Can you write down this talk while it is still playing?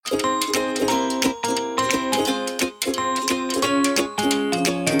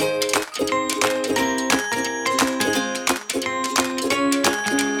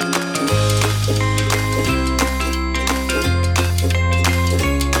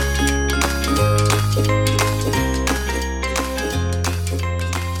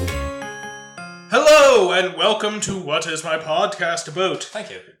welcome to What Is My Podcast About?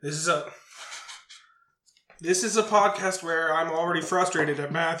 Thank you. This is a podcast where I'm already frustrated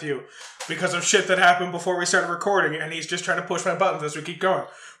at Matthew because of shit that happened before we started recording, and he's just trying to push my buttons as we keep going.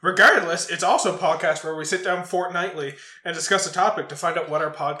 Regardless, it's also a podcast where we sit down fortnightly and discuss a topic to find out what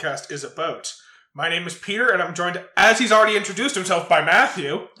our podcast is about. My name is Peter, and I'm joined, as he's already introduced himself, by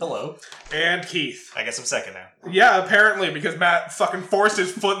Matthew. Hello. And Keith. I guess I'm second now. Yeah, apparently, because Matt fucking forced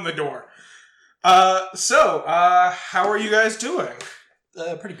his foot in the door. How are you guys doing?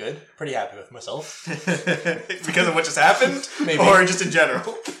 Pretty good. Pretty happy with myself. Because of what just happened? Maybe. Or just in general?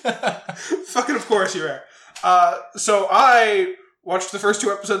 Fucking of course you are. So I watched the first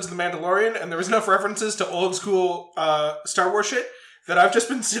 2 episodes of The Mandalorian, and there was enough references to old school Star Wars shit that I've just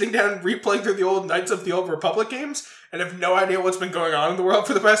been sitting down and replaying through the old Knights of the Old Republic games, and have no idea what's been going on in the world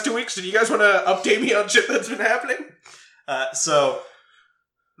for the past 2 weeks. Do you guys want to update me on shit that's been happening? So,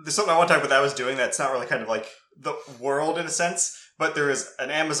 there's something I want to talk about that I was doing that's not really kind of like the world in a sense, but there is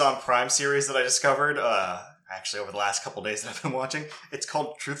an Amazon Prime series that I discovered, actually over the last couple days that I've been watching. It's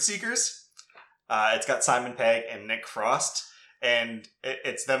called Truth Seekers. It's got Simon Pegg and Nick Frost, and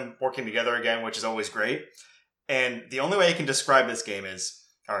it's them working together again, which is always great. And the only way I can describe this game is,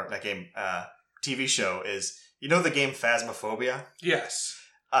 or that game, TV show is, you know the game Phasmophobia? Yes.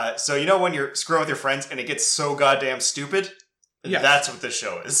 So you know when you're screwing with your friends and it gets so goddamn stupid? Yes. That's what this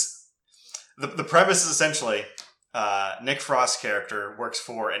show is. The premise is essentially, Nick Frost's character works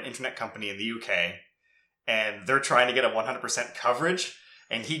for an internet company in the UK, and they're trying to get a 100% coverage,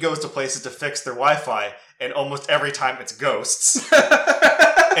 and he goes to places to fix their Wi-Fi, and almost every time it's ghosts.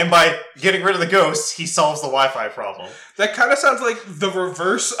 And by getting rid of the ghosts, he solves the Wi-Fi problem. That kind of sounds like the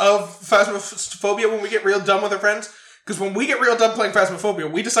reverse of Phasmophobia when we get real dumb with our friends. Because when we get real dumb playing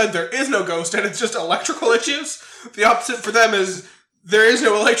Phasmophobia, we decide there is no ghost and it's just electrical issues. The opposite for them is there is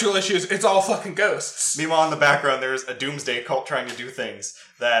no electrical issues, it's all fucking ghosts. Meanwhile, in the background, there's a doomsday cult trying to do things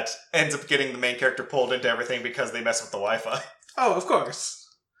that ends up getting the main character pulled into everything because they mess with the Wi-Fi. Oh, of course.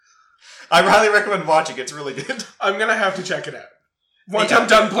 I highly recommend watching it. It's really good. I'm gonna have to check it out. Once I'm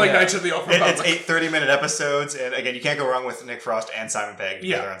done playing Knights of the Old Republic. It's 8 30-minute episodes, and again, you can't go wrong with Nick Frost and Simon Pegg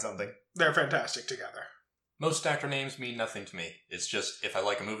together on something. They're fantastic together. Most actor names mean nothing to me. It's just, if I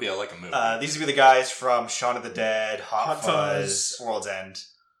like a movie, I like a movie. These would be the guys from Shaun of the Dead, Hot Fuzz, World's End.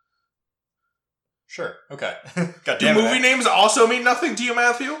 Sure, okay. God Do damn it. movie names also mean nothing to you,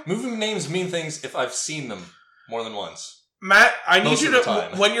 Matthew? Movie names mean things if I've seen them more than once. Matt, I need Most you of the to,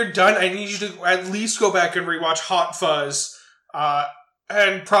 time. when you're done, I need you to at least go back and rewatch Hot Fuzz,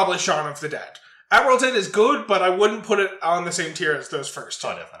 and probably Shaun of the Dead. At World's End is good, but I wouldn't put it on the same tier as those first 2.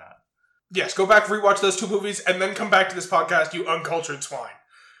 Oh, definitely not. Yes, go back, rewatch those 2 movies, and then come back to this podcast, you uncultured swine.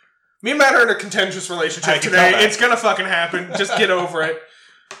 Me and Matt are in a contentious relationship I can today. tell that. It's gonna fucking happen. Just get over it.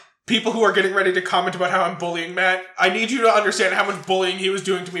 People who are getting ready to comment about how I'm bullying Matt, I need you to understand how much bullying he was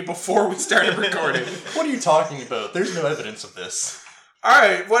doing to me before we started recording. What are you talking about? There's no evidence of this.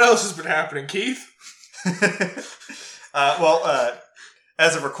 Alright, what else has been happening, Keith?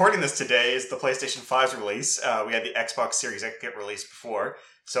 As of recording this today is the PlayStation 5's release. We had the Xbox Series X get released before.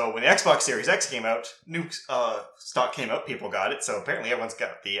 So when the Xbox Series X came out, new stock came out, people got it. So apparently everyone's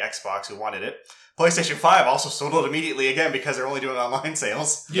got the Xbox who wanted it. PlayStation 5 also sold it immediately again because they're only doing online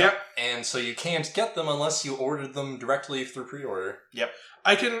sales. Yep. And so you can't get them unless you ordered them directly through pre-order. Yep.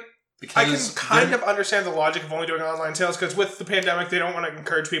 I can kind of understand the logic of only doing online sales, because with the pandemic, they don't want to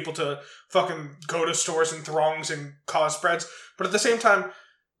encourage people to fucking go to stores in throngs and cause spreads. But at the same time,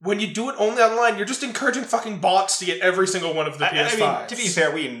 when you do it only online, you're just encouraging fucking bots to get every single one of the PS5s. I mean, to be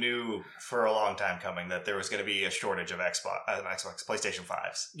fair, we knew for a long time coming that there was going to be a shortage of PlayStation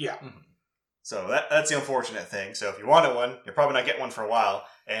 5s. Yeah. Mm-hmm. So that's the unfortunate thing. So if you wanted one, you're probably not getting one for a while.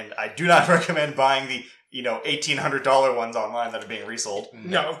 And I do not recommend buying the $1,800 ones online that are being resold.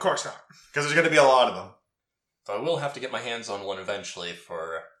 No, of course not. Because there's going to be a lot of them. So I will have to get my hands on one eventually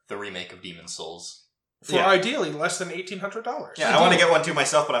for the remake of Demon's Souls. For ideally less than $1,800. Yeah, I want to get one too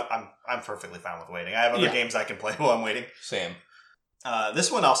myself, but I'm perfectly fine with waiting. I have other Yeah. games I can play while I'm waiting. Same.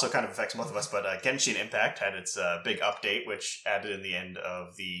 This one also kind of affects both of us, but Genshin Impact had its big update, which added in the end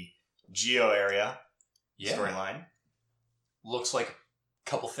of the Geo area storyline. Looks like a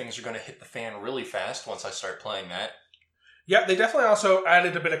couple things are going to hit the fan really fast once I start playing that. Yeah, they definitely also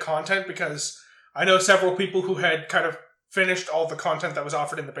added a bit of content, because I know several people who had kind of finished all the content that was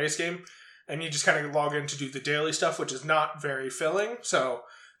offered in the base game, and you just kind of log in to do the daily stuff, which is not very filling. So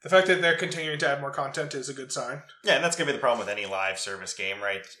the fact that they're continuing to add more content is a good sign. Yeah, and that's going to be the problem with any live service game,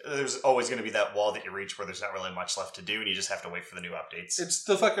 right? There's always going to be that wall that you reach where there's not really much left to do, and you just have to wait for the new updates. It's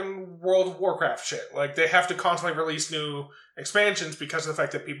the fucking World of Warcraft shit. Like, they have to constantly release new expansions because of the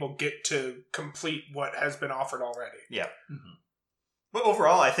fact that people get to complete what has been offered already. Yeah. But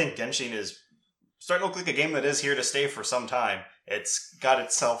overall, I think Genshin is starting to look like a game that is here to stay for some time. It's got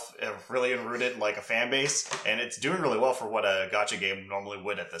itself really enrooted in like a fan base, and it's doing really well for what a gacha game normally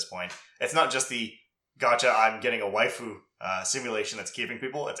would at this point. It's not just the gacha, I'm getting a waifu simulation that's keeping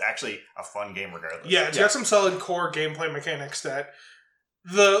people. It's actually a fun game regardless. Yeah, it's got some solid core gameplay mechanics that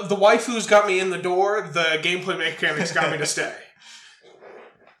the waifus got me in the door, the gameplay mechanics got me to stay.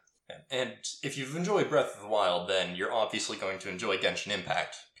 And if you've enjoyed Breath of the Wild, then you're obviously going to enjoy Genshin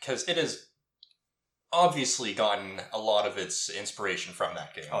Impact, because it has obviously gotten a lot of its inspiration from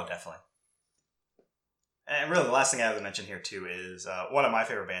that game. Oh, definitely. And really, the last thing I have to mention here, too, is one of my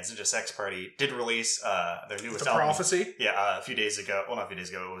favorite bands, Ninja Sex Party, did release their newest The album. Prophecy? Yeah, a few days ago. Well, not a few days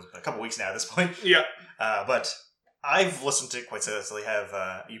ago. It was a couple weeks now at this point. Yeah. But I've listened to it quite seriously.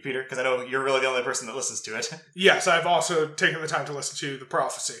 Have you, Peter? Because I know you're really the only person that listens to it. Yes, I've also taken the time to listen to The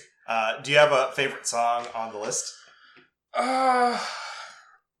Prophecy. Do you have a favorite song on the list?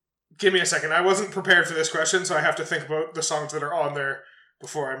 Give me a second. I wasn't prepared for this question, so I have to think about the songs that are on there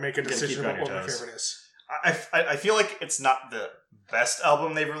before I make a decision about what my favorite is. I feel like it's not the best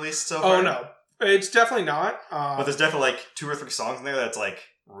album they've released so far. Oh, no. It's definitely not. But there's definitely like 2 or 3 songs in there that's like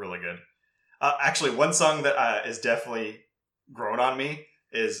really good. Actually, one song that is definitely grown on me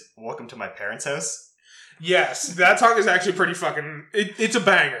is Welcome to My Parents' House. Yes, that song is actually pretty fucking... It's a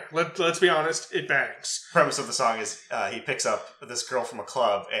banger. Let's be honest, it bangs. Premise of the song is he picks up this girl from a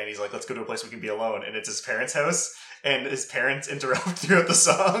club and he's like, let's go to a place we can be alone. And it's his parents' house. And his parents interrupt throughout the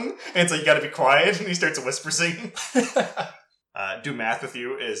song. And so you gotta be quiet. And he starts a whisper singing. Do Math With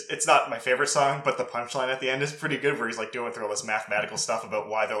You it's not my favorite song, but the punchline at the end is pretty good where he's like doing through all this mathematical stuff about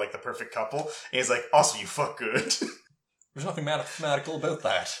why they're like the perfect couple. And he's like, also you fuck good. There's nothing mathematical about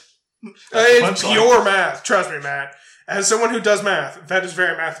that. It's pure math. Trust me, Matt. As someone who does math, that is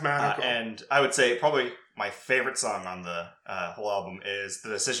very mathematical. And I would say probably my favorite song on the whole album is The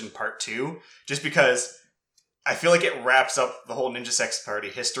Decision Part 2, just because I feel like it wraps up the whole Ninja Sex Party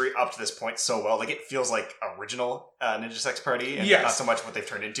history up to this point so well. Like, it feels like original Ninja Sex Party, and not so much what they've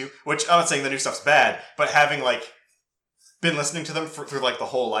turned into. Which, I'm not saying the new stuff's bad, but having, like, been listening to them through, like, the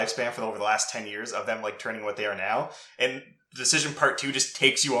whole lifespan for over the last 10 years of them, like, turning what they are now, and Decision Part 2 just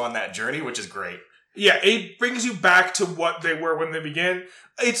takes you on that journey, which is great. Yeah, it brings you back to what they were when they began.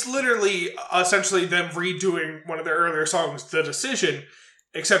 It's literally, essentially, them redoing one of their earlier songs, The Decision,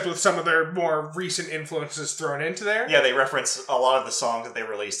 except with some of their more recent influences thrown into there. Yeah, they reference a lot of the songs that they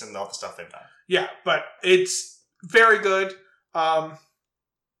released and all the stuff they've done. Yeah, but it's very good.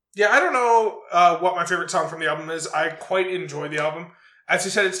 Yeah, I don't know what my favorite song from the album is. I quite enjoy the album. As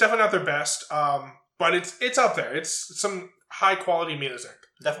you said, it's definitely not their best, but it's up there. It's some high-quality music.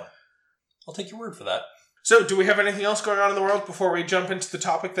 Definitely. I'll take your word for that. So, do we have anything else going on in the world before we jump into the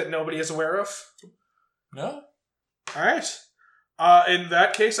topic that nobody is aware of? No? All right. In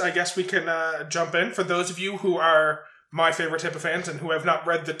that case, I guess we can jump in. For those of you who are my favorite type of fans and who have not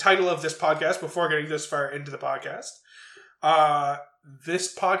read the title of this podcast before getting this far into the podcast,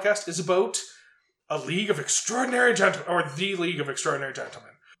 this podcast is about A League of Extraordinary Gentlemen, or The League of Extraordinary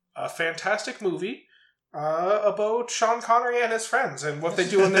Gentlemen. A fantastic movie about Sean Connery and his friends and what they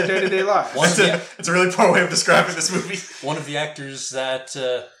do in their day-to-day lives. It's a really poor way of describing this movie. One of the actors that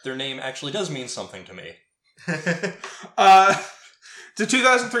their name actually does mean something to me. It's a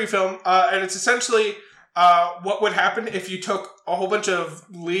 2003 film, and it's essentially what would happen if you took a whole bunch of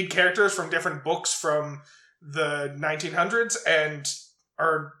lead characters from different books from the 1900s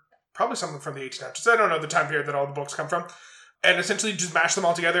or probably something from the 1800s. I don't know the time period that all the books come from, and essentially just mash them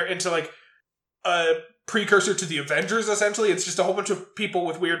all together into like a precursor to the Avengers. Essentially, it's just a whole bunch of people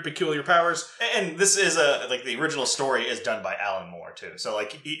with weird, peculiar powers. And this is like the original story is done by Alan Moore too. So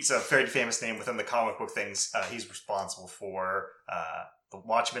like he's a very famous name within the comic book things. He's responsible for the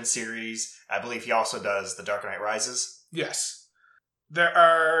Watchmen series. I believe he also does The Dark Knight Rises. Yes, there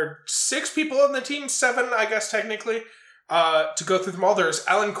are 6 people on the team, 7, I guess technically. To go through them all, there's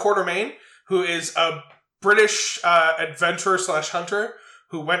Alan Quatermain, who is a British adventurer / hunter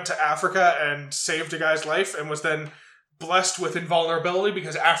who went to Africa and saved a guy's life and was then blessed with invulnerability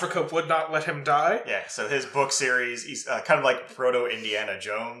because Africa would not let him die. Yeah, so his book series, he's kind of like proto-Indiana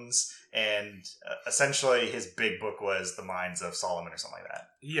Jones, and essentially his big book was The Mines of Solomon or something like that.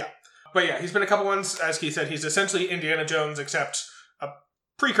 Yeah. But yeah, he's been a couple ones. As Keith said, he's essentially Indiana Jones, except a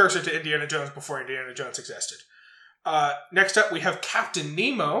precursor to Indiana Jones before Indiana Jones existed. Next up, we have Captain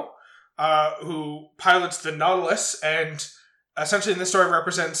Nemo, who pilots the Nautilus, and essentially in this story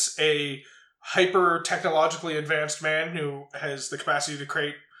represents a hyper-technologically advanced man who has the capacity to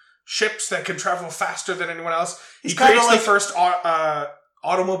create ships that can travel faster than anyone else. He creates the first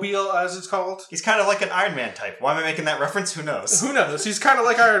automobile, as it's called. He's kind of like an Iron Man type. Why am I making that reference? Who knows? Who knows? He's kind of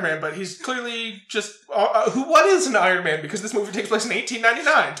like Iron Man, but he's clearly just... what is an Iron Man? Because this movie takes place in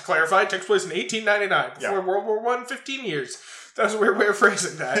 1899. To clarify, it takes place in 1899, before World War I, 15 years. That was a weird way of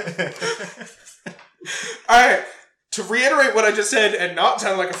phrasing that. Alright, to reiterate what I just said and not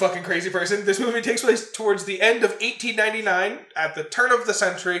sound like a fucking crazy person, this movie takes place towards the end of 1899, at the turn of the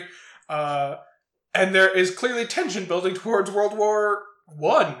century, and there is clearly tension building towards World War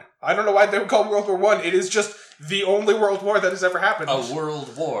I. I don't know why they would call it World War I. It is just the only world war that has ever happened. A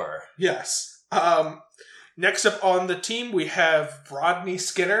world war. Yes. Next up on the team, we have Rodney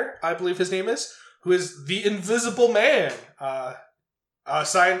Skinner, I believe his name is, who is the Invisible Man. A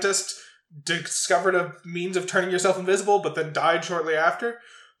scientist discovered a means of turning yourself invisible, but then died shortly after.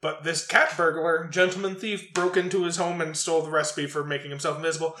 But this cat burglar, gentleman thief, broke into his home and stole the recipe for making himself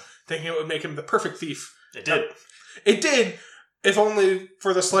invisible, thinking it would make him the perfect thief. It did. It did, if only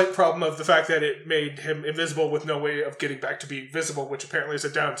for the slight problem of the fact that it made him invisible with no way of getting back to be visible, which apparently is a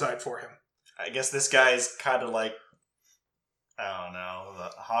downside for him. I guess this guy's kind of like, I don't know, the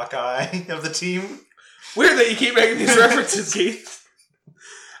Hawkeye of the team. Weird that you keep making these references, Keith.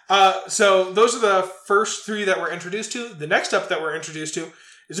 So those are the first three that we're introduced to. The next up that we're introduced to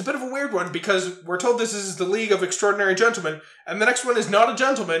is a bit of a weird one because we're told this is the League of Extraordinary Gentlemen, and the next one is not a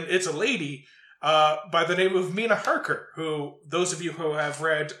gentleman, it's a lady by the name of Mina Harker, who those of you who have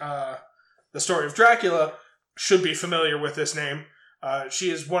read The Story of Dracula should be familiar with this name.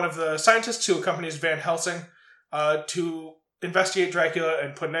 She is one of the scientists who accompanies Van Helsing to investigate Dracula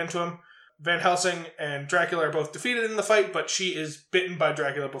and put an end to him. Van Helsing and Dracula are both defeated in the fight, but she is bitten by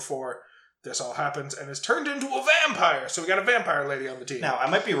Dracula before this all happens and is turned into a vampire. So we got a vampire lady on the team. Now, I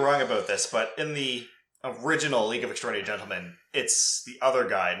might be wrong about this, but in the original League of Extraordinary Gentlemen, it's the other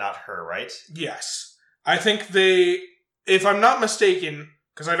guy, not her, right? Yes. I think they, if I'm not mistaken,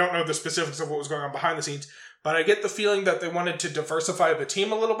 because I don't know the specifics of what was going on behind the scenes, but I get the feeling that they wanted to diversify the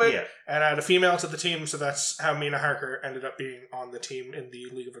team a little bit and add a female to the team, so that's how Mina Harker ended up being on the team in the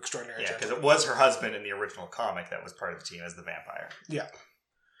League of Extraordinary Gentlemen. Yeah, because it was her husband in the original comic that was part of the team as the vampire. Yeah.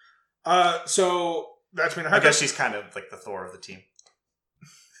 So that's Mina Harker. I guess she's kind of like the Thor of the team.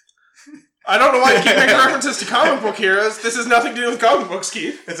 I don't know why you keep making references to comic book heroes. This has nothing to do with comic books,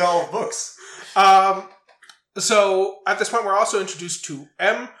 Keith. It's all books. So at this point, we're also introduced to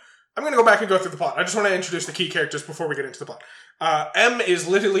M. I'm going to go back and go through the plot. I just want to introduce the key characters before we get into the plot. M is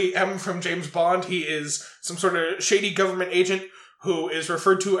literally M from James Bond. He is some sort of shady government agent who is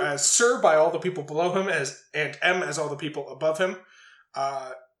referred to as Sir by all the people below him, and M as all the people above him.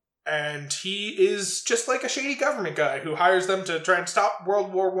 And he is just like a shady government guy who hires them to try and stop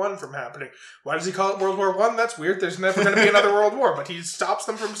World War I from happening. Why does he call it World War I? That's weird. There's never going to be another World War, but he stops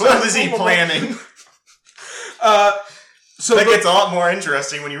them from... What is he planning? So that gets a lot more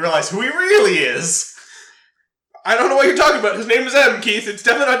interesting when you realize who he really is. I don't know what you're talking about. His name is M, Keith. It's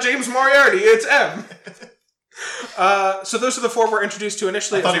definitely not James Moriarty. It's M. So those are the four we're introduced to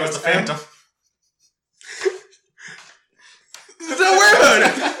initially. I thought he was the Phantom. Don't worry about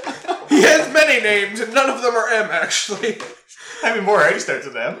it. He has many names, and none of them are M, actually. I mean, Moriarty starts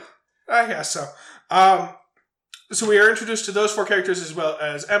with M. I guess so. So we are introduced to those four characters as well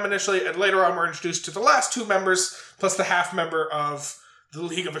as M initially, and later on we're introduced to the last two members, plus the half member of the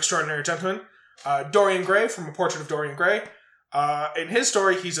League of Extraordinary Gentlemen, Dorian Gray from A Portrait of Dorian Gray. In his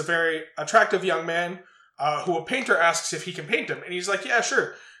story, he's a very attractive young man who a painter asks if he can paint him, and he's like, yeah,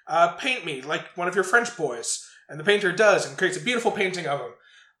 sure, paint me, like one of your French boys. And the painter does, and creates a beautiful painting of him.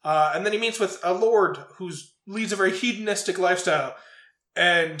 And then he meets with a lord who leads a very hedonistic lifestyle.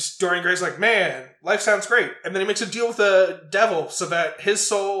 And Dorian Gray's like, man, life sounds great. And then he makes a deal with the devil so that his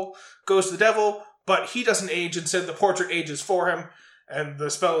soul goes to the devil, but he doesn't age. Instead, the portrait ages for him. And the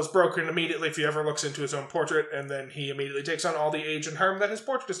spell is broken immediately if he ever looks into his own portrait. And then he immediately takes on all the age and harm that his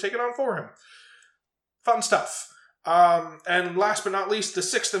portrait has taken on for him. Fun stuff. And last but not least, the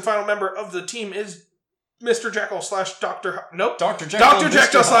sixth and final member of the team is Mr. Jekyll slash Dr. Nope. Dr. Jekyll. Dr.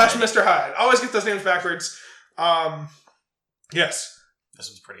 Jekyll slash Mr. Hyde. Always get those names backwards. Yes. This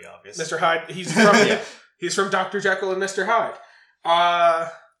one's pretty obvious. Mr. Hyde. He's from Dr. Jekyll and Mr. Hyde.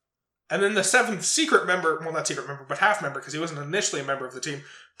 And then the seventh secret member, well, not secret member, but half member, because he wasn't initially a member of the team,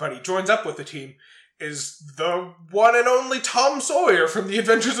 but he joins up with the team, is the one and only Tom Sawyer from The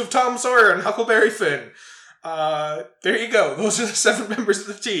Adventures of Tom Sawyer and Huckleberry Finn. There you go. Those are the 7 members of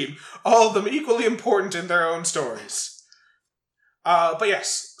the team. All of them equally important in their own stories. But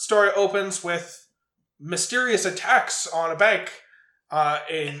yes, story opens with mysterious attacks on a bank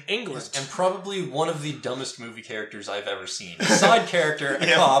in England. And probably one of the dumbest movie characters I've ever seen. A side character, a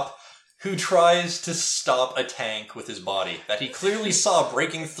Yeah. cop, who tries to stop a tank with his body that he clearly saw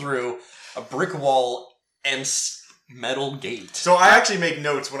breaking through a brick wall and metal gate. So I actually make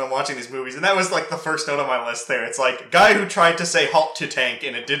notes when I'm watching these movies, and that was like the first note on my list there. It's like, guy who tried to say halt to tank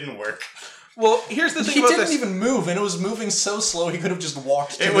and it didn't work. Well, here's the thing He about didn't this. even move, and it was moving so slow he could have just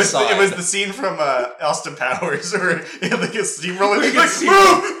walked to It the was side. it was the scene from Austin Powers where he had like a steamroller. He's Like a like,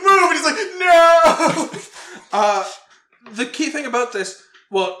 steamroller. move! And he's like, no! The key thing about this,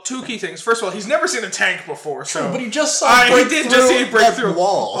 well, 2 key things. First of all, he's never seen a tank before, so But he just saw he break did through just see it break that through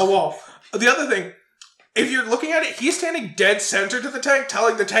wall. a wall. The other thing, if you're looking at it, he's standing dead center to the tank,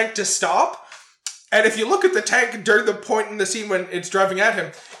 telling the tank to stop. And if you look at the tank during the point in the scene when it's driving at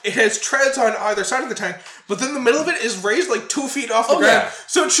him, it has treads on either side of the tank, but then the middle of it is raised like 2 feet off the ground. yeah.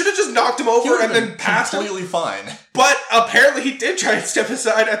 So it should have just knocked him over and then passed him. completely fine. But apparently he did try and step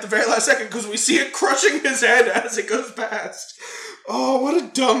aside at the very last second because we see it crushing his head as it goes past. Oh, what a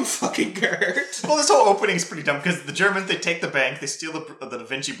dumb fucking Gert. Well, this whole opening is pretty dumb because the Germans, they take the bank, they steal the Da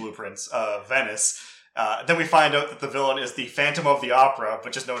Vinci blueprints of Venice. Then we find out that the villain is the Phantom of the Opera,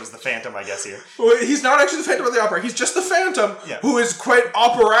 but just known as the Phantom, I guess, here. Well, he's not actually the Phantom of the Opera. He's just the Phantom, Yeah. who is quite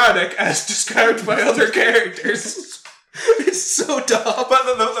operatic as described by other characters. It's so dumb.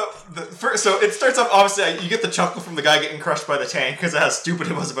 But so it starts off, obviously, you get the chuckle from the guy getting crushed by the tank because of how stupid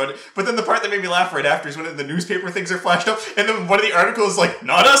it was about it. But then the part that made me laugh right after is when the newspaper things are flashed up, and then one of the articles is like,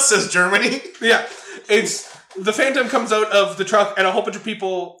 not us, says Germany. Yeah, it's the Phantom comes out of the truck, and a whole bunch of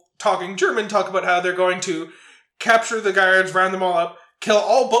people talking German talk about how they're going to capture the guards, round them all up, kill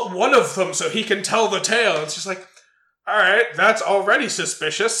all but one of them so he can tell the tale. It's just like, alright, that's already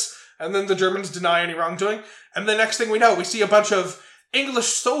suspicious. And then the Germans deny any wrongdoing. And the next thing we know, we see a bunch of English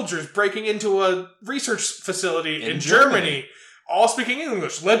soldiers breaking into a research facility in Germany, all speaking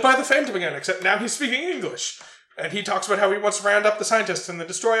English, led by the Phantom again, except now he's speaking English. And he talks about how he wants to round up the scientists and then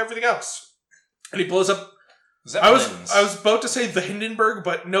destroy everything else. And he blows up I was about to say the Hindenburg,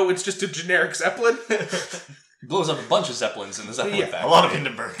 but no, it's just a generic Zeppelin. He blows up a bunch of Zeppelins in the Zeppelin Yeah, factory. A lot of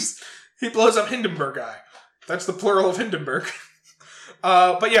Hindenburgs. He blows up Hindenburg guy. That's the plural of Hindenburg.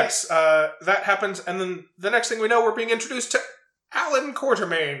 But yes, that happens, and then the next thing we know, we're being introduced to Alan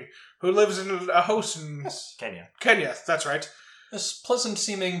Quatermain, who lives in a house in Kenya. Kenya. That's right. This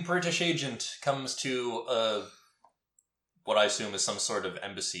pleasant-seeming British agent comes to what I assume is some sort of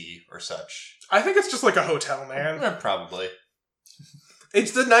embassy or such. I think it's just like a hotel, man. Probably.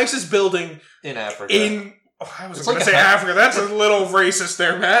 It's the nicest building In Africa. I was It's going like to say Africa. That's a little racist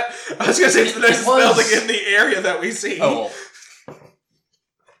there, Matt. I was going to say it's the nicest building in the area that we see. Oh, well.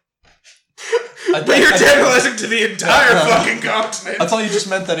 But you're generalizing to the entire fucking continent. I thought you just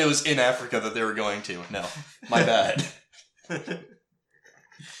meant that it was in Africa that they were going to. No. My bad.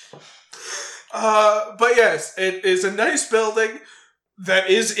 But yes, it is a nice building that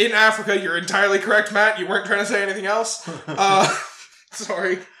is in Africa. You're entirely correct, Matt. You weren't trying to say anything else.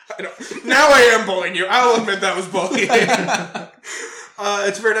 Sorry. Now I am bullying you. I'll admit that was bullying.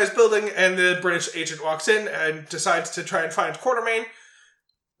 It's a very nice building, and the British agent walks in and decides to try and find Quatermain.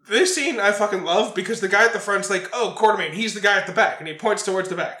 This scene I fucking love because the guy at the front's like, oh, Quatermain, he's the guy at the back, and he points towards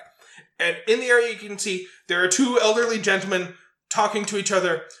the back. And in the area you can see there are 2 elderly gentlemen talking to each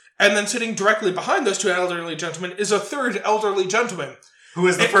other, and then sitting directly behind those 2 elderly gentlemen is a 3rd elderly gentleman. Who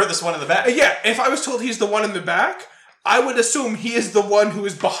is the furthest one in the back? Yeah, if I was told he's the one in the back, I would assume he is the one who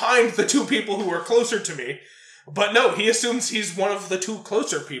is behind the 2 people who are closer to me. But no, he assumes he's one of the 2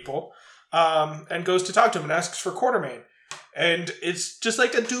 closer people, and goes to talk to him and asks for Quatermain. And it's just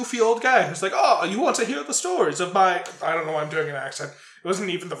like a doofy old guy who's like, oh, you want to hear the stories of my... I don't know why I'm doing an accent. It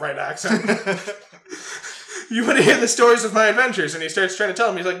wasn't even the right accent. You want to hear the stories of my adventures? And he starts trying to tell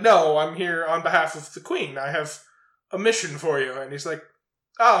him. He's like, no, I'm here on behalf of the Queen. I have a mission for you. And he's like,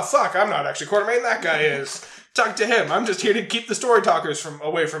 oh, fuck, I'm not actually Quatermain. That guy is. Talk to him. I'm just here to keep the story talkers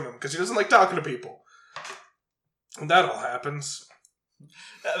away from him because he doesn't like talking to people. And that all happens.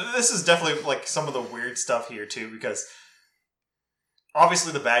 This is definitely like some of the weird stuff here too, because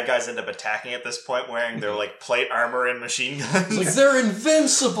obviously the bad guys end up attacking at this point wearing their like plate armor and machine guns. It's like, they're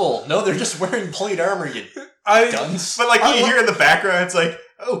invincible! No, they're just wearing plate armor, you dunce. But like you hear in the background, it's like,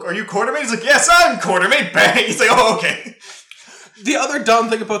 oh, are you Quatermain? He's like, yes, I'm Quatermain. Bang! He's like, oh, okay. The other dumb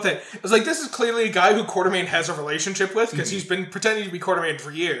thing about that is like, this is clearly a guy who Quatermain has a relationship with because he's been pretending to be Quatermain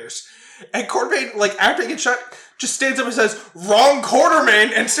for years. And Quatermain, like, after he gets shot, just stands up and says, "Wrong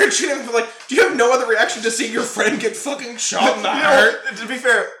Quartermain," and starts shooting him. Like, do you have no other reaction to seeing your friend get fucking shot in the heart? To be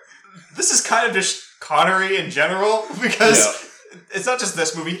fair, this is kind of just Connery in general, because it's not just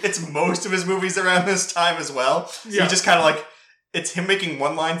this movie, it's most of his movies around this time as well. So he just kind of like, it's him making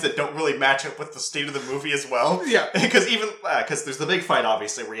one-lines that don't really match up with the state of the movie as well. Yeah. Because there's the big fight,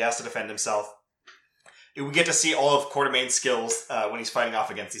 obviously, where he has to defend himself. We get to see all of Quartermain's skills when he's fighting off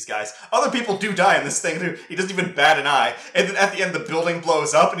against these guys. Other people do die in this thing, too. He doesn't even bat an eye. And then at the end, the building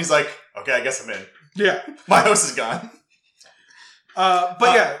blows up, and he's like, okay, I guess I'm in. Yeah. My house is gone.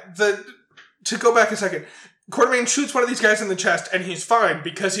 To go back a second, Quartermain shoots one of these guys in the chest, and he's fine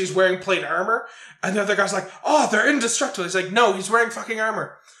because he's wearing plate armor. And the other guy's like, oh, they're indestructible. He's like, no, he's wearing fucking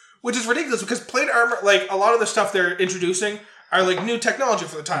armor. Which is ridiculous because plate armor, like, a lot of the stuff they're introducing are, like, new technology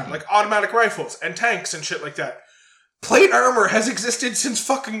for the time. Like, automatic rifles and tanks and shit like that. Plate armor has existed since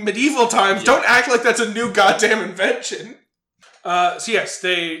fucking medieval times. Yeah. Don't act like that's a new goddamn invention.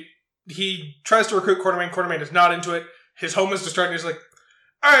 He tries to recruit Quartermain. Quartermain is not into it. His home is destroyed, and he's like,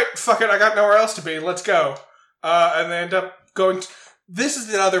 alright, fuck it, I got nowhere else to be, let's go. And they end up going this is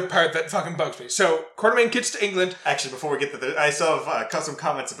the other part that fucking bugs me. So, Quartermain gets to England. Actually, before we get to this, I saw some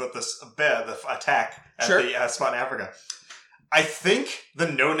comments about this, the attack at the spot in Africa. I think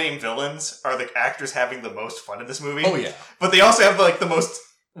the no-name villains are the actors having the most fun in this movie. Oh, yeah. But they also have, like, the most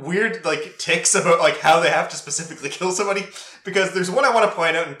weird, like, tics about, like, how they have to specifically kill somebody. Because there's one I want to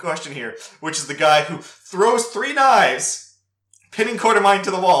point out in question here, which is the guy who throws 3 knives, pinning Quartermain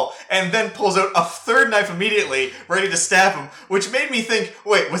to the wall, and then pulls out a 3rd knife immediately, ready to stab him, which made me think,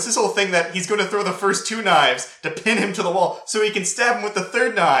 wait, what's this whole thing that he's going to throw the first 2 knives to pin him to the wall so he can stab him with the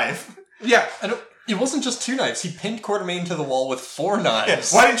 3rd knife? Yeah. It wasn't just 2 knives. He pinned Quartermain to the wall with 4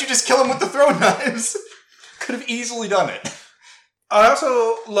 knives. Yeah. Why didn't you just kill him with the throw knives? Could have easily done it. I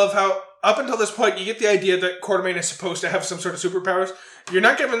also love how, up until this point, you get the idea that Quartermain is supposed to have some sort of superpowers. You're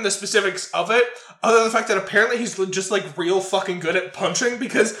not given the specifics of it, other than the fact that apparently he's just, like, real fucking good at punching,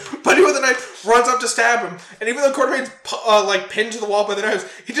 because Buddy with a knife runs up to stab him, and even though Quartermain's, pinned to the wall by the knives,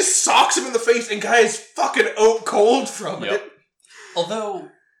 he just socks him in the face, and guy is fucking out cold from it. Although,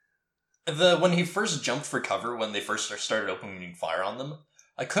 when he first jumped for cover, when they first started opening fire on them,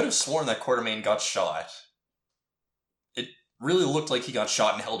 I could have sworn that Quartermain got shot. It really looked like he got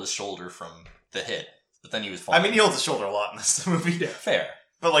shot and held his shoulder from the hit. But then he was fine. I mean, he holds his shoulder a lot in this movie. Yeah, fair.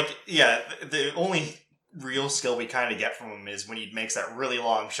 But, like, yeah, the only real skill we kind of get from him is when he makes that really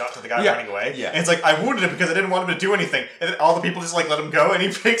long shot to the guy running away. Yeah. And it's like, I wounded him because I didn't want him to do anything. And then all the people just, like, let him go, and he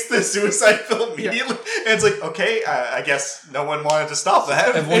makes the suicide pill immediately. Yeah. And it's like, okay, I guess no one wanted to stop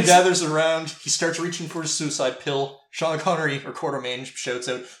that. Everyone gathers around, he starts reaching for his suicide pill. Sean Connery, or Quartermain, shouts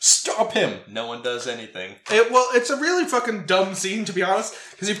out, "Stop him!" No one does anything. It's a really fucking dumb scene, to be honest,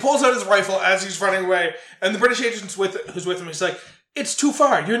 because he pulls out his rifle as he's running away, and the British agent who's with him, he's like, it's too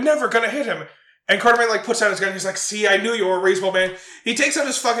far, you're never gonna hit him. And Quartermain, like, puts out his gun, and he's like, see, I knew you were a reasonable man. He takes out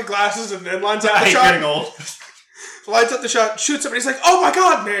his fucking glasses and then lines up the shot. Getting old. Lines up the shot, shoots him, and he's like, oh my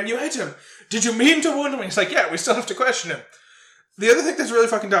god, man, you hit him. Did you mean to wound him? And he's like, yeah, we still have to question him. The other thing that's really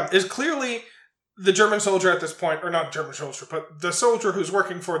fucking dumb is clearly the German soldier at this point, or not German soldier, but the soldier who's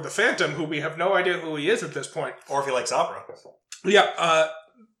working for the Phantom, who we have no idea who he is at this point. Or if he likes opera. Yeah,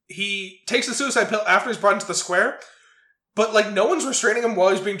 he takes the suicide pill after he's brought into the square, but, like, no one's restraining him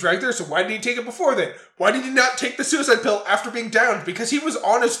while he's being dragged there, so why did he take it before then? Why did he not take the suicide pill after being downed? Because he was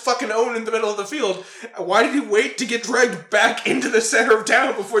on his fucking own in the middle of the field. Why did he wait to get dragged back into the center of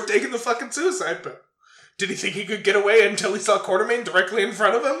town before taking the fucking suicide pill? Did he think he could get away until he saw Quartermain directly in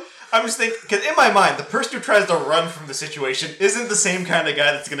front of him? I'm just thinking, because in my mind, the person who tries to run from the situation isn't the same kind of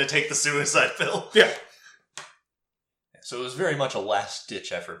guy that's going to take the suicide pill. Yeah. So it was very much a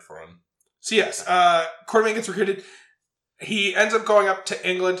last-ditch effort for him. So yes, Quartermain gets recruited. He ends up going up to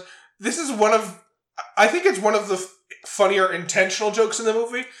England. This is I think it's one of the funnier intentional jokes in the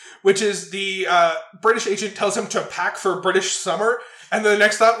movie, which is the British agent tells him to pack for British summer, and then the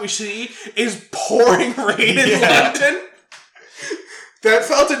next thought we see is pouring rain in London. That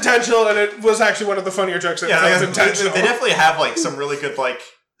felt intentional, and it was actually one of the funnier jokes that felt intentional. They definitely have, like, some really good, like,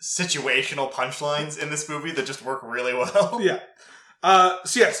 situational punchlines in this movie that just work really well. Yeah.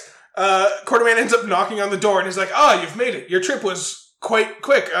 Quartermain ends up knocking on the door, and he's like, you've made it. Your trip was quite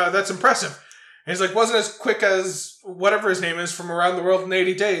quick. That's impressive. And he's like, wasn't as quick as whatever his name is from Around the World in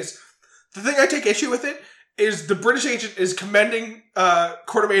 80 Days. The thing I take issue with it is the British agent is commending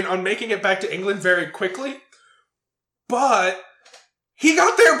Quartermain on making it back to England very quickly, but He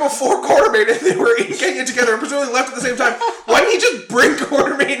got there before Quartermain and they were inking it together and presumably left at the same time. Why didn't he just bring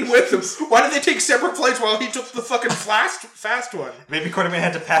Quartermain with him? Why did they take separate flights while he took the fucking fast one? Maybe Quartermain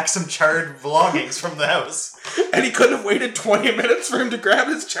had to pack some charred belongings from the house. And he couldn't have waited 20 minutes for him to grab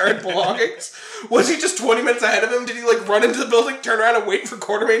his charred belongings? Was he just 20 minutes ahead of him? Did he run into the building, turn around and wait for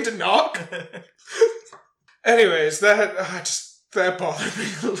Quartermain to knock? Anyways, that bothered me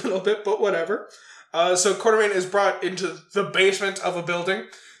a little bit, but whatever. So Quartermain is brought into the basement of a building.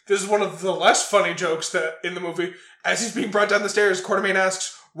 This is one of the less funny jokes in the movie. As he's being brought down the stairs, Quartermain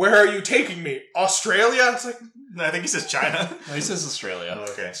asks, "Where are you taking me? Australia?" It's No, I think he says China. No, he says Australia.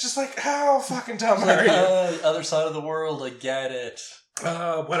 Oh, okay. It's just how fucking dumb are you? Other side of the world, I get it.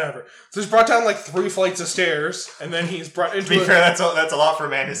 Whatever. So he's brought down 3 flights of stairs, and then he's brought into To be fair, that's a lot for a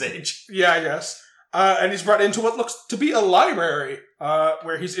man his age. Yeah, I guess. And he's brought into what looks to be a library,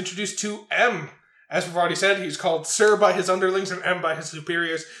 where he's introduced to M. As we've already said, he's called Sir by his underlings and M by his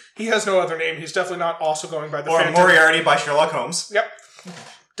superiors. He has no other name. He's definitely not also going by the Phantom. Or Moriarty by Sherlock Holmes. Yep.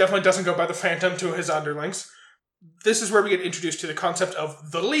 Definitely doesn't go by the Phantom to his underlings. This is where we get introduced to the concept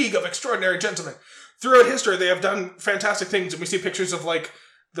of the League of Extraordinary Gentlemen. Throughout history, they have done fantastic things, and we see pictures of,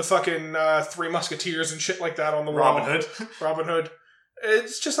 the fucking Three Musketeers and shit like that on the wall. Robin Hood.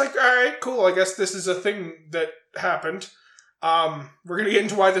 It's just alright, cool, I guess this is a thing that happened. We're gonna get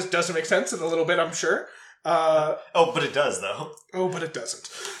into why this doesn't make sense in a little bit, I'm sure. But it does, though. Oh, but it doesn't.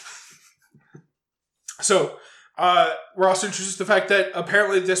 So, we're also introduced to the fact that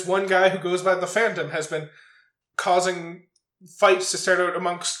apparently this one guy who goes by the Phantom has been causing fights to start out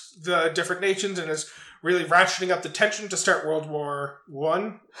amongst the different nations and is really ratcheting up the tension to start World War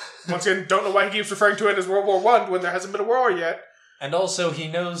I. Once again, don't know why he keeps referring to it as World War I when there hasn't been a war yet. And also, he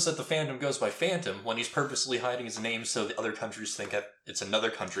knows that the Phantom goes by Phantom when he's purposely hiding his name so the other countries think that it's another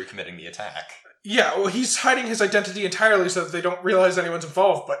country committing the attack. Yeah, well, he's hiding his identity entirely so that they don't realize anyone's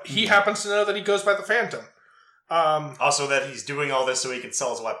involved, but he happens to know that he goes by the Phantom. Also that he's doing all this so he can sell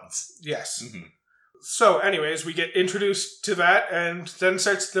his weapons. Yes. Mm-hmm. So, anyways, we get introduced to that, and then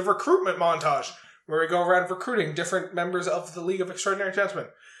starts the recruitment montage, where we go around recruiting different members of the League of Extraordinary Gentlemen.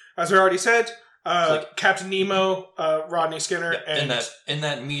 As we already said, Captain Nemo, Rodney Skinner, and... In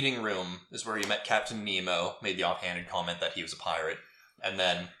that meeting room is where he met Captain Nemo, made the offhanded comment that he was a pirate, and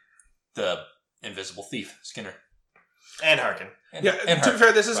then the invisible thief, Skinner. And Harkin. To be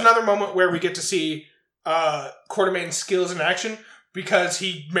fair, this is another moment where we get to see Quartermain's skills in action, because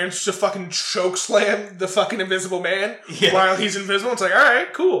he managed to fucking choke slam the fucking Invisible Man while he's invisible. It's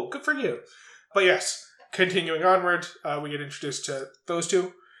alright, cool, good for you. But yes, continuing onward, we get introduced to those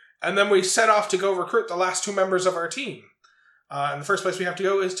two. And then we set off to go recruit the last 2 members of our team. And the first place we have to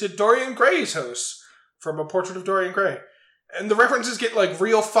go is to Dorian Gray's house, from A Portrait of Dorian Gray. And the references get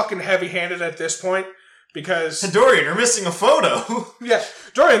real fucking heavy-handed at this point, because... Dorian, you're missing a photo! Yeah,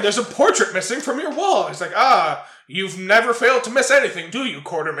 Dorian, there's a portrait missing from your wall. He's you've never failed to miss anything, do you,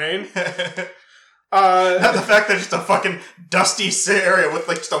 Quartermain? Not the fact that it's just a fucking dusty area with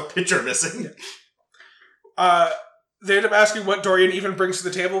just a picture missing. They end up asking what Dorian even brings to the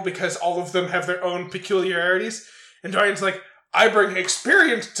table because all of them have their own peculiarities. And Dorian's I bring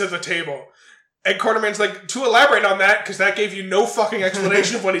experience to the table. And Quartermain's to elaborate on that, because that gave you no fucking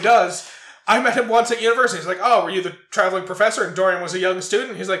explanation of what he does. I met him once at university. He's were you the traveling professor? And Dorian was a young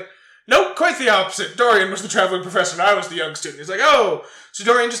student. He's nope, quite the opposite. Dorian was the traveling professor and I was the young student. He's oh, so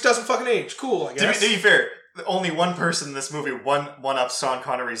Dorian just doesn't fucking age. Cool, I guess. To be fair, only one person in this movie one-ups Sean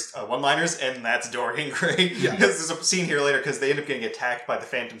Connery's one-liners, and that's Dorian Gray. Yeah. Because there's a scene here later, because they end up getting attacked by the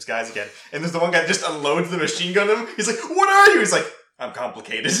Phantom's guys again, and there's the one guy that just unloads the machine gun on him. He's what are you? He's I'm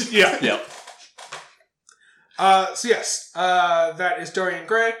complicated. Yeah. Yep. So yes, that is Dorian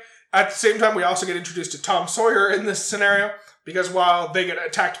Gray. At the same time, we also get introduced to Tom Sawyer in this scenario, because while they get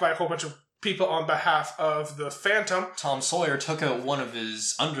attacked by a whole bunch of people on behalf of the Phantom, Tom Sawyer took out one of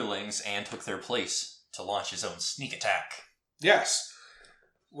his underlings and took their place to launch his own sneak attack. Yes.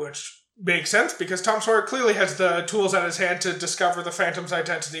 Which makes sense, because Tom Sawyer clearly has the tools at his hand to discover the Phantom's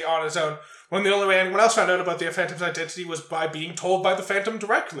identity on his own, when the only way anyone else found out about the Phantom's identity was by being told by the Phantom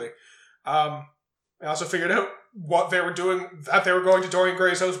directly. I also figured out what they were doing, that they were going to Dorian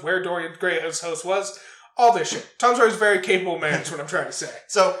Gray's house, where Dorian Gray's house was, all this shit. Tom Sawyer's a very capable man, is what I'm trying to say.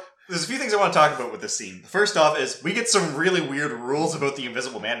 So, there's a few things I want to talk about with this scene. First off is, we get some really weird rules about the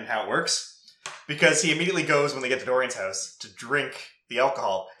Invisible Man and how it works. Because he immediately goes, when they get to Dorian's house, to drink the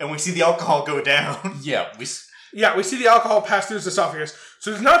alcohol. And we see the alcohol go down. Yeah, we see the alcohol pass through his esophagus.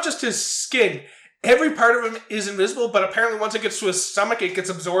 So it's not just his skin. every part of him is invisible, but apparently once it gets to his stomach, it gets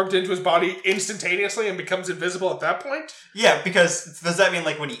absorbed into his body instantaneously and becomes invisible at that point. Yeah, because does that mean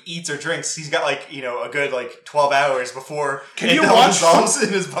like when he eats or drinks, he's got like, a good like 12 hours before it all dissolves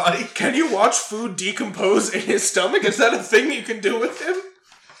in his body? Can you watch food decompose in his stomach? Is that a thing you can do with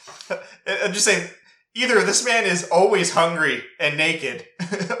him? I'm just saying, either this man is always hungry and naked,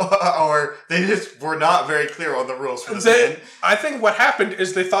 or they just were not very clear on the rules for this man. I think what happened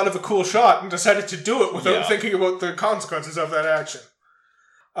is they thought of a cool shot and decided to do it without thinking about the consequences of that action.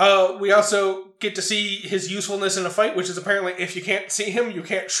 We also get to see his usefulness in a fight, which is apparently if you can't see him, you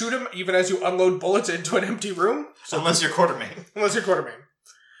can't shoot him, even as you unload bullets into an empty room. So unless you're Quartermain.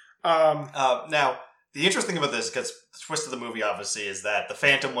 Now, the interesting thing about this, because the twist of the movie, obviously, is that the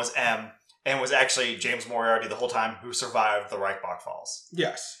Phantom was M, and was actually James Moriarty the whole time, who survived the Reichbach Falls.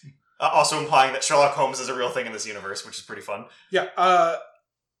 Yes. Also implying that Sherlock Holmes is a real thing in this universe, which is pretty fun. Yeah,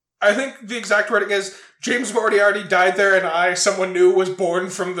 I think the exact wording is, James Moriarty died there and someone new, was born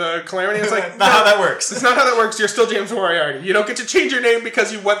from the calamity. It's like, not how that works. It's not how that works. You're still James Moriarty. You don't get to change your name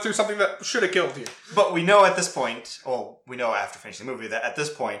because you went through something that should have killed you. But we know at this point, we know after finishing the movie, that at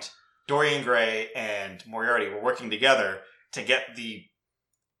this point, Dorian Gray and Moriarty were working together to get the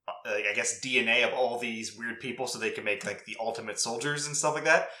DNA of all these weird people so they can make, like, the ultimate soldiers and stuff like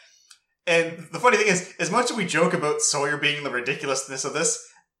that. And the funny thing is, as much as we joke about Sawyer being the ridiculousness of this,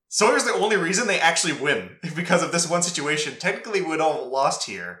 Sawyer's the only reason they actually win. Because of this one situation. Technically, we'd all lost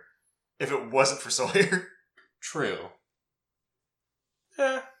here if it wasn't for Sawyer. True.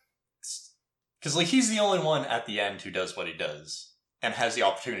 Yeah. Because, he's the only one at the end who does what he does. And has the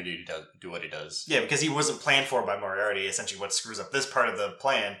opportunity to do what he does. Yeah, because he wasn't planned for by Moriarty, essentially what screws up this part of the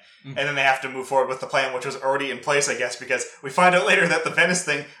plan. Mm-hmm. And then they have to move forward with the plan, which was already in place, I guess, because we find out later that the Venice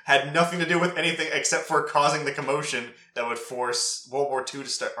thing had nothing to do with anything except for causing the commotion that would force World War II to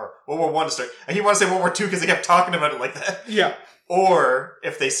start, or World War I to start. I keep wanting to say World War II because they kept talking about it like that. Yeah. Or,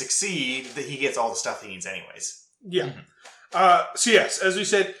 if they succeed, that he gets all the stuff he needs anyways. Yeah. So yes, as we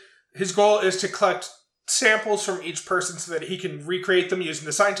said, his goal is to collect samples from each person so that he can recreate them using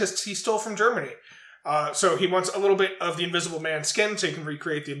the scientists he stole from Germany. So he wants a little bit of the Invisible Man's skin so he can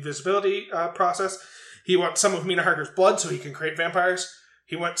recreate the invisibility process. He wants some of Mina Harker's blood so he can create vampires.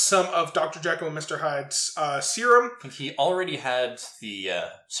 He wants some of Dr. Jekyll and Mr. Hyde's serum. I think he already had the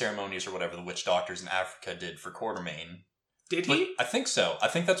ceremonies or whatever the witch doctors in Africa did for Quartermain. Did he? I think so. I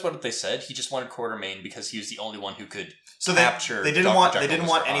think that's what they said. He just wanted Quartermain because he was the only one who could So capture. They didn't want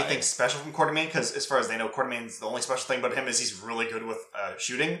anything special from Quartermain because, as far as they know, Quartermain's the only special thing about him is he's really good with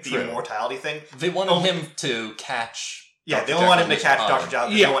shooting. The immortality thing. They wanted him to catch. Yeah, they only wanted him to catch Dr. Jekyll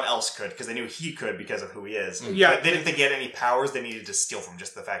because no one else could, because they knew he could because of who he is. Yeah. But they didn't think he had any powers. They needed to steal from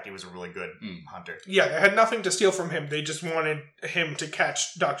just the fact he was a really good hunter. Yeah, they had nothing to steal from him. They just wanted him to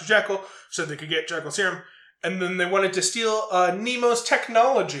catch Dr. Jekyll so they could get Jekyll serum. And then they wanted to steal Nemo's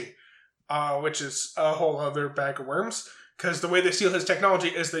technology, which is a whole other bag of worms. Because the way they steal his technology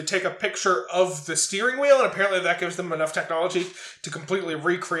is they take a picture of the steering wheel, and apparently that gives them enough technology to completely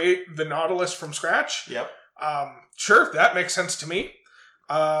recreate the Nautilus from scratch. Yep. Sure, that makes sense to me.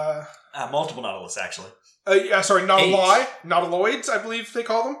 Multiple Nautilus, actually. Nautiloids, I believe they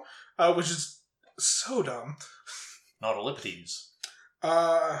call them, which is so dumb. Nautilipides.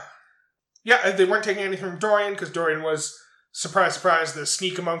 Yeah, they weren't taking anything from Dorian, because Dorian was, surprise, surprise, the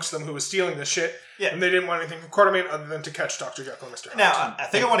sneak amongst them who was stealing this shit. Yeah. And they didn't want anything from Quartermain other than to catch Dr. Jekyll and Mr. Hyde. Now, I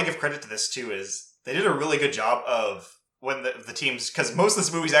think I want to give credit to this, too, is they did a really good job of when the teams, because most of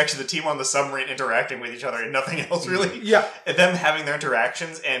this movie is actually the team on the submarine interacting with each other and nothing else, really. Yeah. And them having their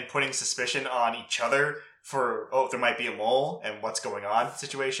interactions and putting suspicion on each other for, there might be a mole and what's going on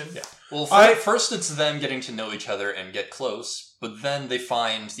situation. Yeah. Well, first it's them getting to know each other and get close, but then they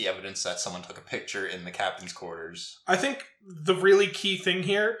find the evidence that someone took a picture in the captain's quarters. I think the really key thing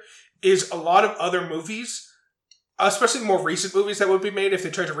here is a lot of other movies, especially more recent movies that would be made if they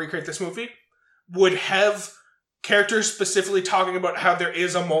tried to recreate this movie, would have characters specifically talking about how there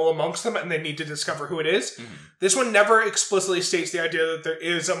is a mole amongst them and they need to discover who it is. Mm-hmm. This one never explicitly states the idea that there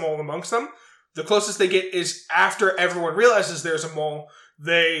is a mole amongst them. The closest they get is after everyone realizes there's a mole,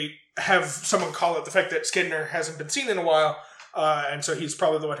 they have someone call out the fact that Skinner hasn't been seen in a while, and so he's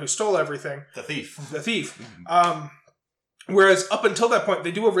probably the one who stole everything. The thief. Mm-hmm. Whereas up until that point,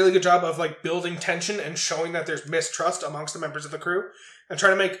 they do a really good job of building tension and showing that there's mistrust amongst the members of the crew, and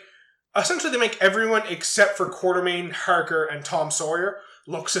trying to essentially they make everyone except for Quartermain, Harker, and Tom Sawyer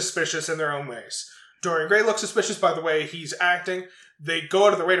look suspicious in their own ways. Dorian Gray looks suspicious by the way he's acting. They go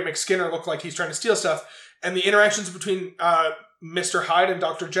out of their way to make Skinner look like he's trying to steal stuff. And the interactions between Mr. Hyde and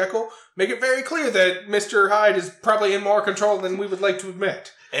Dr. Jekyll make it very clear that Mr. Hyde is probably in more control than we would like to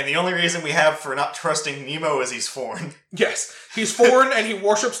admit. And the only reason we have for not trusting Nemo is he's foreign. Yes, he's foreign and he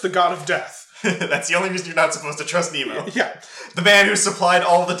worships the god of death. That's the only reason you're not supposed to trust Nemo. Yeah. The man who supplied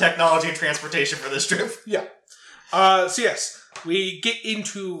all the technology and transportation for this trip. Yeah. So yes, we get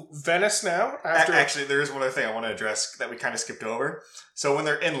into Venice now. Actually, there is one other thing I want to address that we kind of skipped over. So when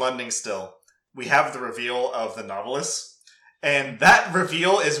they're in London still, we have the reveal of the Nautilus. And that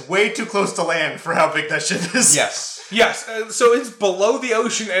reveal is way too close to land for how big that shit is. Yes. Yes, so it's below the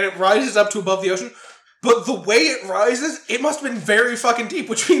ocean and it rises up to above the ocean. But the way it rises, it must have been very fucking deep,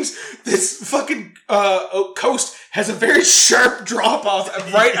 which means this fucking coast has a very sharp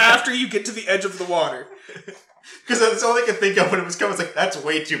drop-off right after you get to the edge of the water. Because that's all I could think of when it was coming. It's like, that's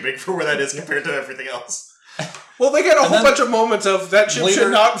way too big for where that is compared to everything else. Well, they get a whole bunch of moments of that shit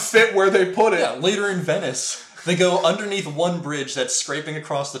should not fit where they put it. Yeah, later in Venice, they go underneath one bridge that's scraping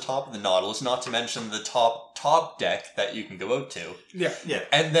across the top of the Nautilus, not to mention the top deck that you can go out to. Yeah. Yeah.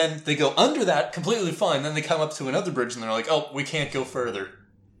 And then they go under that completely fine, then they come up to another bridge and they're like, oh, we can't go further.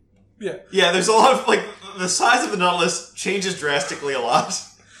 Yeah. Yeah, there's a lot of, like, the size of the Nautilus changes drastically a lot.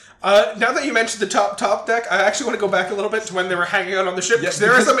 Now that you mentioned the top deck, I actually want to go back a little bit to when they were hanging out on the ship, because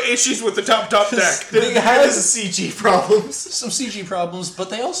there are some issues with the top deck. They had CG problems. some CG problems,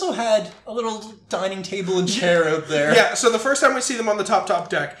 but they also had a little dining table and chair out there. Yeah, so the first time we see them on the top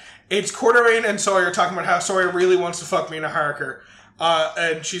deck, it's Quartermain and Sawyer talking about how Sawyer really wants to fuck Mina Harker,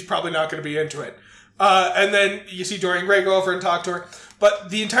 and she's probably not going to be into it. And then you see Dorian Gray go over and talk to her. But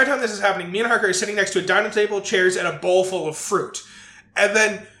the entire time this is happening, Mina Harker is sitting next to a dining table, chairs, and a bowl full of fruit. And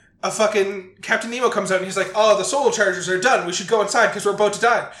then a fucking Captain Nemo comes out and he's like, oh, the soul chargers are done. We should go inside because we're about to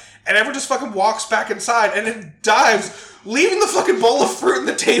die. And everyone just fucking walks back inside and then dives, leaving the fucking bowl of fruit and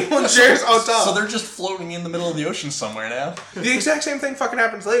the table and chairs on top. So they're just floating in the middle of the ocean somewhere now. The exact same thing fucking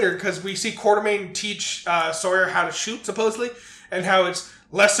happens later because we see Quartermain teach Sawyer how to shoot, supposedly, and how it's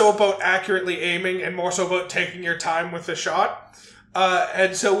less so about accurately aiming and more so about taking your time with the shot.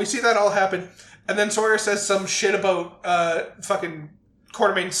 And so we see that all happen. And then Sawyer says some shit about fucking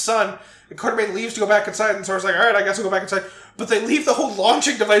Quartermain's son, and Quartermain leaves to go back inside, and Sawyer's like, alright, I guess I'll go back inside. But they leave the whole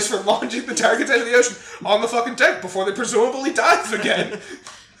launching device for launching the targets into the ocean on the fucking deck before they presumably dive again.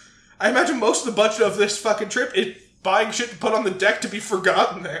 I imagine most of the budget of this fucking trip is buying shit to put on the deck to be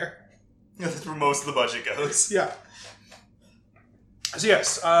forgotten there. Yeah, that's where most of the budget goes. Yeah. So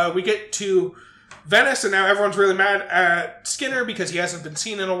yes, we get to Venice, and now everyone's really mad at Skinner because he hasn't been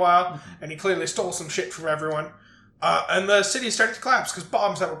seen in a while, and he clearly stole some shit from everyone. And the city is starting to collapse because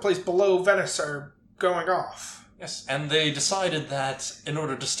bombs that were placed below Venice are going off. Yes, and they decided that in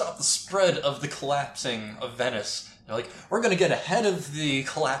order to stop the spread of the collapsing of Venice, they're like, we're going to get ahead of the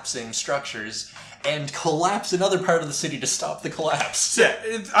collapsing structures and collapse another part of the city to stop the collapse. Yeah,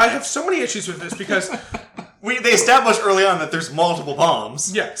 I have so many issues with this because They established early on that there's multiple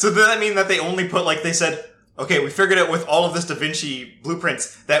bombs. Yeah. So does that mean that they only put, like, they said, okay, we figured out with all of this Da Vinci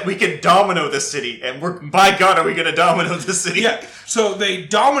blueprints that we can domino this city, and by God, are we going to domino this city? yeah, so they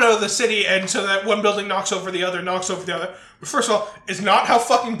domino the city, and so that one building knocks over the other. But first of all, it's not how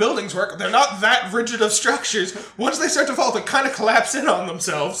fucking buildings work. They're not that rigid of structures. Once they start to fall, they kind of collapse in on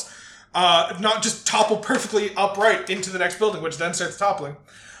themselves. Not just topple perfectly upright into the next building, which then starts toppling.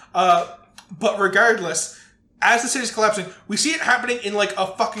 But regardless, as the city's collapsing, we see it happening in like a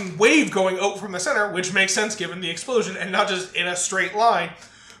fucking wave going out from the center, which makes sense given the explosion, and not just in a straight line.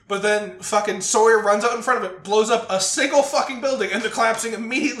 But then fucking Sawyer runs out in front of it, blows up a single fucking building, and the collapsing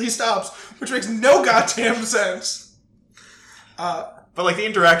immediately stops, which makes no goddamn sense. But, like, the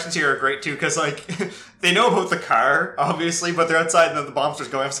interactions here are great, too, because, like, they know about the car, obviously, but they're outside and then the bomb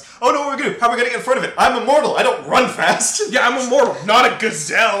starts going off. Oh, no, what are we going to do? How are we going to get in front of it? I'm immortal. I don't run fast. Yeah, I'm immortal, not a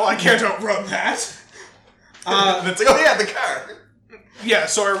gazelle. I can't outrun that. And it's like, oh, yeah, the car. Yeah,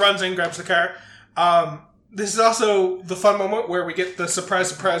 Sawyer runs in, grabs the car. This is also the fun moment where we get the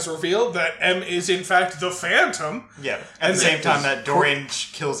surprise reveal that M is, in fact, the Phantom. Yeah, at the same time that Dorian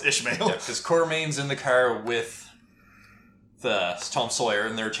kills Ishmael. Yeah, because Quartermain's in the car with the Tom Sawyer,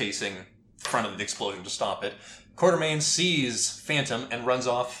 and they're chasing the front of the explosion to stop it. Quartermain sees Phantom and runs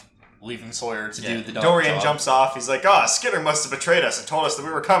off, leaving Sawyer to do the Dorian job. jumps off. He's like, Skinner must have betrayed us and told us that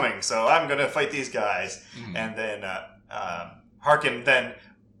we were coming, so I'm going to fight these guys. Mm-hmm. And then Harkin, then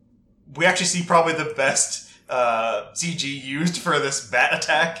we actually see probably the best CG used for this bat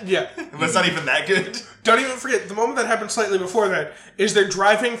attack. Yeah. But it's not even that good. Don't even forget, the moment that happened slightly before that is they're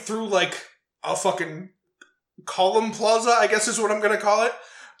driving through, like, a fucking column plaza, I guess is what I'm going to call it.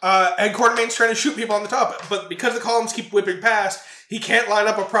 And Quartermain's trying to shoot people on the top. But because the columns keep whipping past, he can't line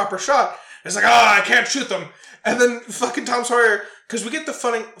up a proper shot. It's like, I can't shoot them. And then fucking Tom Sawyer, because we get the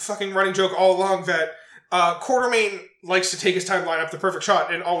funny fucking running joke all along that Quartermain likes to take his time, line up the perfect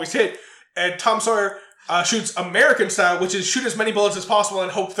shot, and always hit. And Tom Sawyer shoots American style, which is shoot as many bullets as possible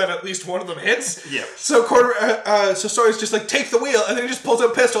and hope that at least one of them hits. Yeah. So so Sawyer's just like, take the wheel, and then he just pulls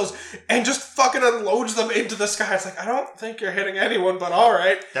out pistols and just fucking unloads them into the sky. It's like, I don't think you're hitting anyone, but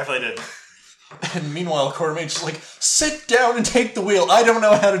alright. Definitely did. And meanwhile, Quartermain's just like, sit down and take the wheel. I don't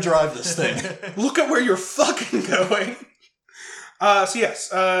know how to drive this thing. Look at where you're fucking going. So yes,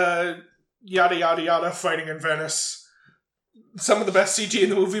 yada yada yada, fighting in Venice. Some of the best CG in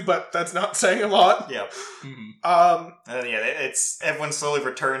the movie, but that's not saying a lot. Yep. Mm-hmm. And yeah, it's everyone slowly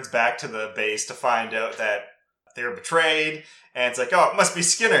returns back to the base to find out that they were betrayed, and it's like, oh, it must be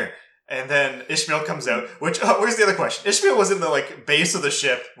Skinner. And then Ishmael comes out, which, where's the other question? Ishmael was in the, base of the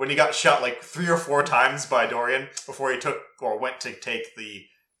ship when he got shot, 3 or 4 times by Dorian before he went to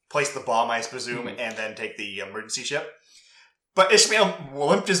place the bomb, I presume, and then take the emergency ship. But Ishmael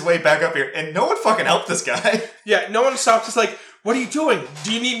limped his way back up here, and no one fucking helped this guy. Yeah, no one stopped. Just like, what are you doing?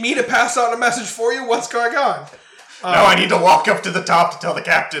 Do you need me to pass on a message for you? What's going on? No, I need to walk up to the top to tell the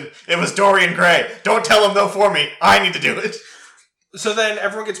captain. It was Dorian Gray. Don't tell him though for me. I need to do it. So then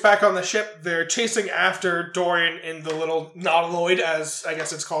everyone gets back on the ship. They're chasing after Dorian in the little nautiloid, as I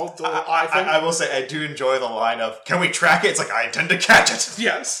guess it's called, the little eye thing. I will say, I do enjoy the line of, can we track it? It's like, I intend to catch it.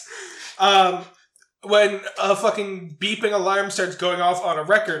 Yes. When a fucking beeping alarm starts going off on a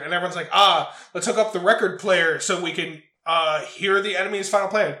record, and everyone's like, let's hook up the record player so we can hear the enemy's final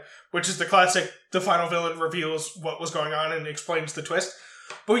plan, which is the classic, the final villain reveals what was going on and explains the twist.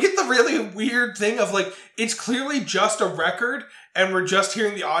 But we get the really weird thing of, it's clearly just a record, and we're just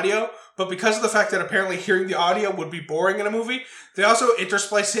hearing the audio, but because of the fact that apparently hearing the audio would be boring in a movie, they also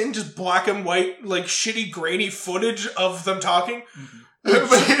intersplice in just black and white, shitty, grainy footage of them talking. Mm-hmm.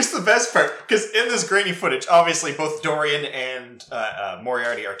 But here's the best part, because in this grainy footage, obviously both Dorian and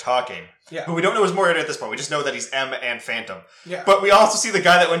Moriarty are talking. Yeah. But we don't know who's Moriarty at this point. We just know that he's M and Phantom. Yeah. But we also see the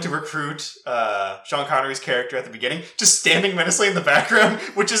guy that went to recruit Sean Connery's character at the beginning, just standing menacingly in the background,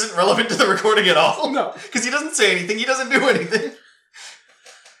 which isn't relevant to the recording at all. No. Because he doesn't say anything. He doesn't do anything.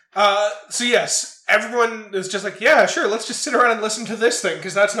 So yes, everyone is just like, yeah, sure, let's just sit around and listen to this thing,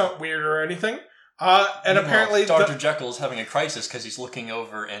 because that's not weird or anything. And apparently Dr. Jekyll is having a crisis because he's looking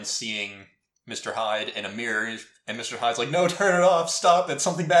over and seeing Mr. Hyde in a mirror, and Mr. Hyde's like, no, turn it off, stop it,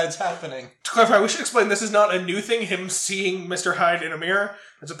 something bad's happening. To clarify, we should explain this is not a new thing, him seeing Mr. Hyde in a mirror.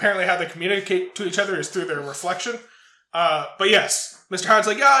 It's apparently how they communicate to each other is through their reflection. But yes, Mr. Hyde's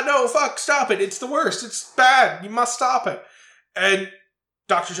like, no, fuck, stop it, it's the worst, it's bad, you must stop it. And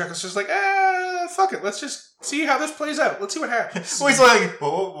Dr. Jekyll's just like, fuck it, let's just see how this plays out. Let's see what happens. Well, he's like,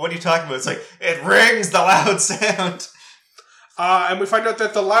 well, what are you talking about? It's like, it rings, the loud sound. And we find out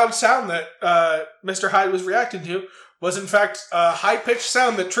that the loud sound that Mr. Hyde was reacting to was in fact a high-pitched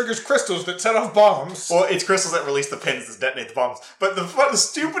sound that triggers crystals that set off bombs. Well, it's crystals that release the pins that detonate the bombs. But the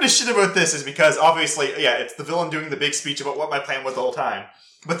stupidest shit about this is because, obviously, yeah, it's the villain doing the big speech about what my plan was the whole time.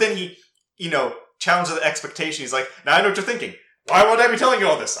 But then he, challenges the expectation. He's like, now I know what you're thinking. Why would I be telling you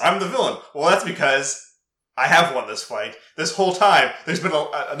all this? I'm the villain. Well, that's because I have won this fight. This whole time, there's been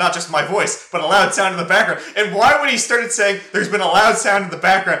not just my voice, but a loud sound in the background. And why when he started saying, there's been a loud sound in the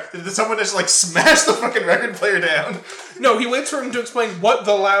background, did someone just, smash the fucking record player down? No, he waits for him to explain what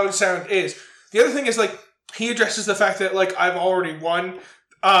the loud sound is. The other thing is, he addresses the fact that, I've already won,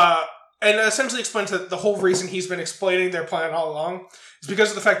 and essentially explains that the whole reason he's been explaining their plan all along is because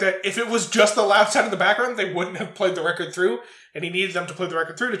of the fact that if it was just the loud sound in the background, they wouldn't have played the record through, and he needed them to play the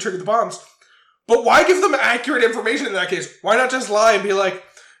record through to trigger the bombs. But why give them accurate information in that case? Why not just lie and be like,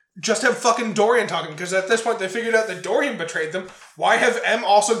 just have fucking Dorian talking? Because at this point they figured out that Dorian betrayed them. Why have M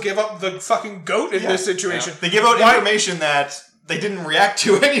also give up the fucking goat in this situation? Yeah. They give out information that they didn't react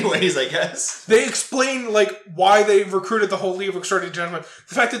to anyways, I guess. They explain, why they recruited the whole League of Extraordinary Gentlemen.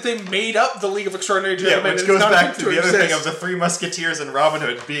 The fact that they made up the League of Extraordinary Gentlemen. Yeah, which goes back to the other thing of the Three Musketeers and Robin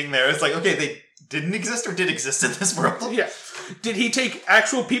Hood being there. It's like, okay, they didn't exist or did exist in this world? Yeah. Did he take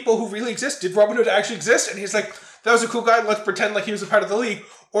actual people who really exist? Did Robin Hood actually exist? And he's like, that was a cool guy, let's pretend like he was a part of the League.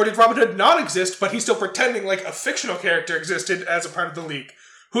 Or did Robin Hood not exist, but he's still pretending like a fictional character existed as a part of the League?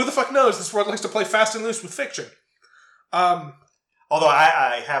 Who the fuck knows? This world likes to play fast and loose with fiction. Although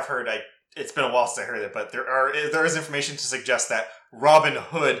I have heard, it's been a while since I heard it, but there is information to suggest that Robin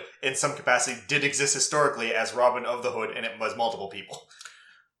Hood, in some capacity, did exist historically as Robin of the Hood, and it was multiple people.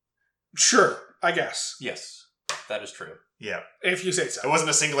 Sure, I guess. Yes, that is true. Yeah. If you say so. It wasn't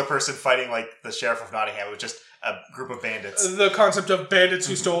a singular person fighting the Sheriff of Nottingham, it was just a group of bandits. The concept of bandits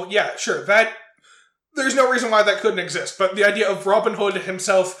who stole, yeah, sure, there's no reason why that couldn't exist, but the idea of Robin Hood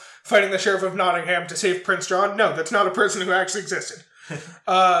himself fighting the Sheriff of Nottingham to save Prince John, no, that's not a person who actually existed.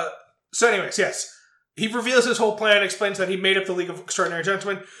 So anyways, yes. he reveals his whole plan, explains that he made up the League of Extraordinary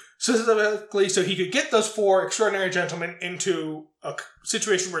Gentlemen specifically so he could get those 4 extraordinary gentlemen into a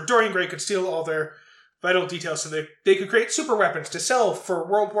situation where Dorian Gray could steal all their vital details so they could create super weapons to sell for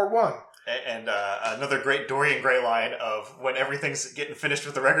World War I. And another great Dorian Gray line of when everything's getting finished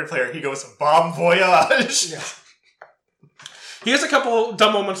with the record player, he goes, "Bon voyage!" Yeah. He has a couple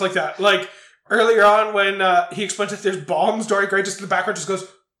dumb moments like that. Like, earlier on when he explains that there's bombs, Dorian Gray just in the background just goes,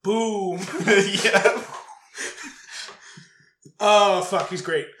 boom. Yeah. Oh, fuck, he's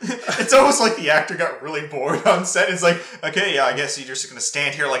great. It's almost like the actor got really bored on set. It's like, okay, yeah, I guess you're just going to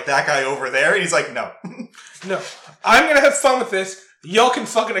stand here like that guy over there. And he's like, no. No. I'm going to have fun with this. Y'all can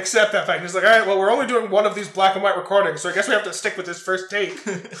fucking accept that fact. He's like, all right, well, we're only doing one of these black and white recordings, so I guess we have to stick with this first take.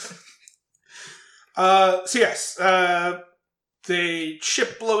 So yes, the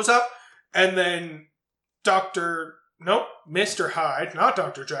ship blows up, and then Mr. Hyde, not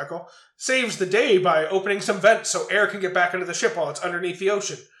Dr. Jekyll, saves the day by opening some vents so air can get back into the ship while it's underneath the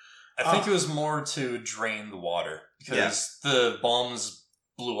ocean. I think it was more to drain the water, because the bombs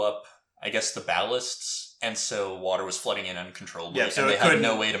blew up, I guess, the ballasts, and so water was flooding in uncontrollably, so and they it had couldn't-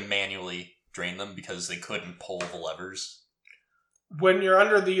 no way to manually drain them because they couldn't pull the levers. When you're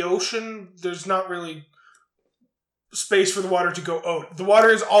under the ocean, there's not really space for the water to go out. The water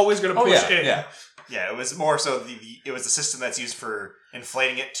is always going to push in. Yeah, it was more so it was the system that's used for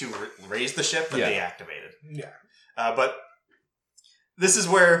inflating it to raise the ship that they activated. Yeah. But this is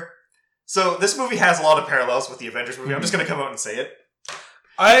where... So this movie has a lot of parallels with the Avengers movie. I'm just going to come out and say it.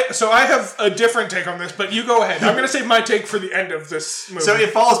 I have a different take on this, but you go ahead. I'm going to save my take for the end of this movie. So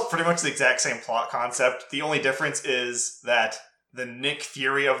it follows pretty much the exact same plot concept. The only difference is that the Nick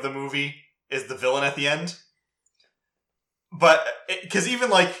Fury of the movie is the villain at the end. But, because even,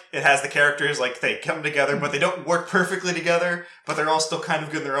 like, it has the characters, like, they come together, but they don't work perfectly together, but they're all still kind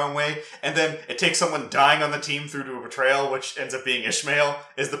of good in their own way. And then it takes someone dying on the team through to a betrayal, which ends up being Ishmael,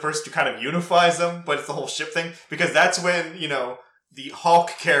 is the person who kind of unifies them, but it's the whole ship thing. Because that's when, the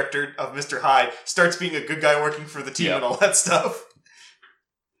Hulk character of Mr. Hyde starts being a good guy working for the team and all that stuff.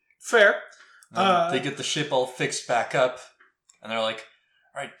 Fair. They get the ship all fixed back up, and they're like,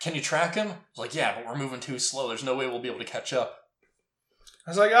 all right, can you track him? I was like, yeah, but we're moving too slow. There's no way we'll be able to catch up. I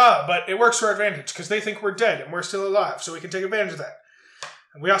was like, but it works to our advantage, because they think we're dead and we're still alive, so we can take advantage of that.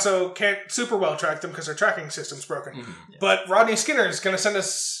 And we also can't super well track them because our tracking system's broken. Mm-hmm. But Rodney Skinner is going to send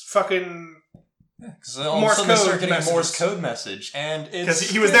us fucking... Because all of a sudden they start getting a Morse code message, and it's... Because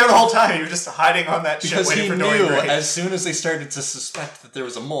he was there the whole time, he was just hiding on that ship waiting for Dorian Gray. As soon as they started to suspect that there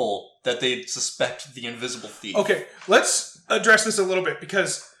was a mole, that they'd suspect the invisible thief. Okay, let's address this a little bit,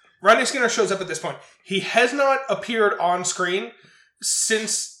 because Rodney Skinner shows up at this point. He has not appeared on screen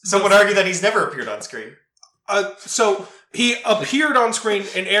since... Some would argue that he's never appeared on screen. So, he appeared on screen,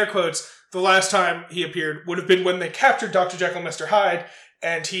 in air quotes, the last time he appeared would have been when they captured Dr. Jekyll and Mr. Hyde,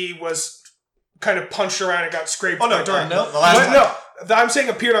 and he was kind of punched around and got scraped by Dorian. The last time. No, I'm saying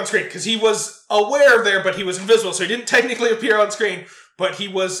appeared on screen, because he was aware there, but he was invisible, so he didn't technically appear on screen, but he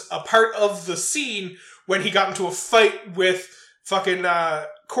was a part of the scene when he got into a fight with fucking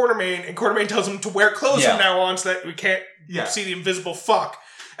Quartermain, and Quartermain tells him to wear clothes from now on so that we can't see the invisible fuck.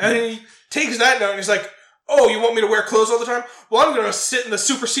 And then he takes that note and he's like, oh, you want me to wear clothes all the time? Well, I'm going to sit in the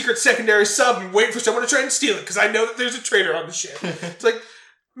super secret secondary sub and wait for someone to try and steal it, because I know that there's a traitor on the ship. It's like,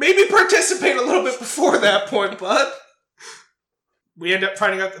 maybe participate a little bit before that point, bud. We end up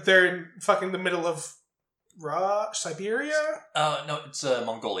finding out that they're in fucking the middle of Siberia? No, it's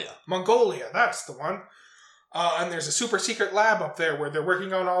Mongolia. Mongolia, that's the one. And there's a super secret lab up there where they're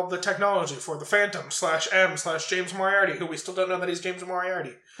working on all the technology for the Phantom / James Moriarty, who we still don't know that he's James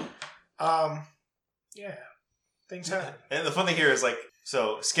Moriarty. Things happen. And the fun thing here is, like,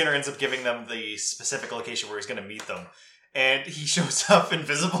 so Skinner ends up giving them the specific location where he's going to meet them. And he shows up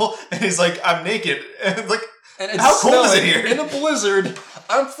invisible, and he's like, I'm naked. And like, and it's how cold is it snowing here? In a blizzard,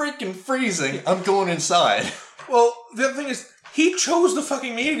 I'm freaking freezing. I'm going inside. Well, the other thing is, he chose the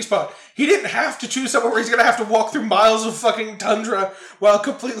fucking meeting spot. He didn't have to choose somewhere where he's gonna have to walk through miles of fucking tundra while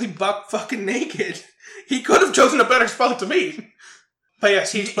completely buck fucking naked. He could have chosen a better spot to meet. But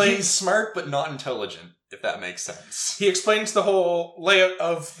yes, he explains... He's smart, but not intelligent, if that makes sense. He explains the whole layout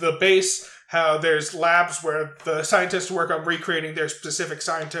of the base, how there's labs where the scientists work on recreating their specific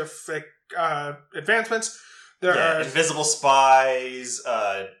scientific advancements. There are invisible spies,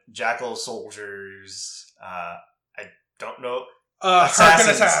 jackal soldiers, I don't know. Harkin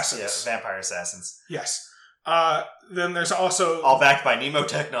assassins. Yeah, vampire assassins. Yes. Then there's also... all backed by Nemo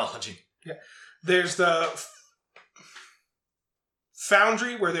technology. Yeah. There's the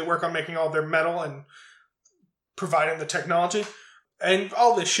foundry where they work on making all their metal and providing the technology. and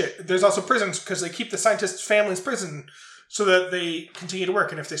all this shit. There's also prisons because they keep the scientists' families prison so that they continue to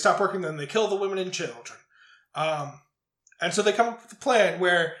work. And if they stop working, then they kill the women and children. And so they come up with a plan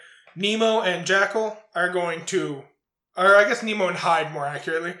where Nemo and Jackal are going to, or I guess Nemo and Hyde more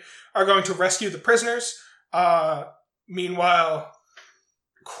accurately, are going to rescue the prisoners. Meanwhile,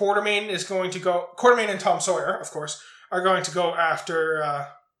 Quartermain and Tom Sawyer, of course, are going to go after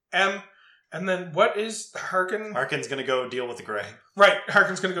M. And then what is Harkin? Harkin's going to go deal with the Grey. Right,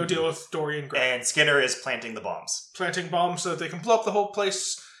 Harkin's going to go deal with Dorian Gray. And Skinner is planting the bombs. Planting bombs so that they can blow up the whole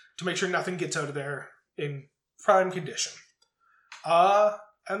place to make sure nothing gets out of there in prime condition.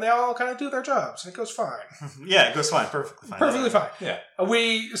 And they all kind of do their jobs, and it goes fine. Yeah, it goes fine. Perfectly fine. Perfectly fine. Yeah.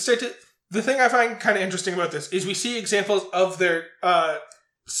 The thing I find kind of interesting about this is we see examples of their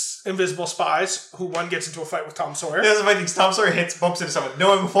invisible spies, who one gets into a fight with Tom Sawyer. Yeah, that's the funny thing. Tom Sawyer bumps into someone,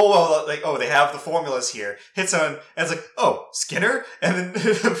 knowing full well, like, oh, they have the formulas here. Hits someone, and it's like, oh, Skinner? And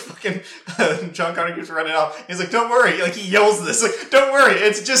then fucking John Connor keeps running off. He's like, don't worry. Like, he yells this, like, don't worry,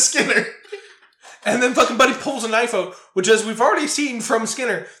 it's just Skinner. And then fucking Buddy pulls a knife out, which, as we've already seen from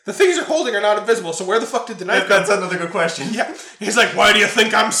Skinner, the things you're holding are not invisible, so where the fuck did the knife go? That's another good question. Yeah. He's like, why do you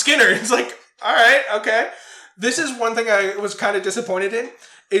think I'm Skinner? It's like, alright, okay. This is one thing I was kind of disappointed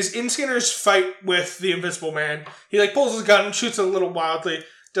is in Skinner's fight with the Invisible Man, he like pulls his gun, shoots it a little wildly,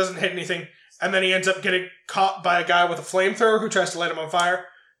 doesn't hit anything, and then he ends up getting caught by a guy with a flamethrower who tries to light him on fire,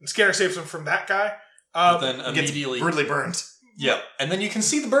 and Skinner saves him from that guy. But then immediately... Gets brutally burned. Yeah, and then you can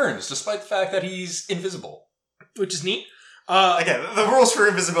see the burns, despite the fact that he's invisible. Which is neat. Again, the rules for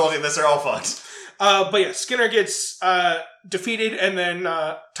invisibility in this are all fucked. But yeah, Skinner gets defeated, and then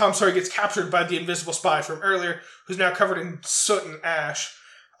Tom Sawyer gets captured by the invisible spy from earlier, who's now covered in soot and ash.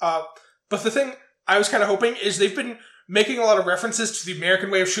 But the thing I was kind of hoping is they've been making a lot of references to the American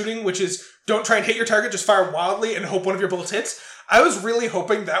way of shooting, which is don't try and hit your target, just fire wildly and hope one of your bullets hits. I was really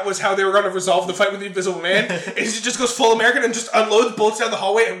hoping that was how they were going to resolve the fight with the Invisible Man, is he just goes full American and just unloads bullets down the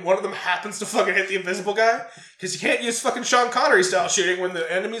hallway and one of them happens to fucking hit the invisible guy. Because you can't use fucking Sean Connery style shooting when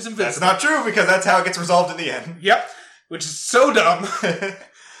the enemy's invisible. That's not true, because that's how it gets resolved in the end. Yep, which is so dumb.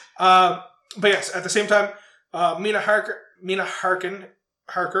 But yes, at the same time, Mina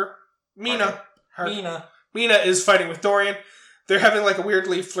is fighting with Dorian. They're having like a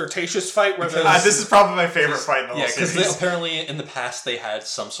weirdly flirtatious fight where this is probably my favorite fight in the whole series. because apparently in the past they had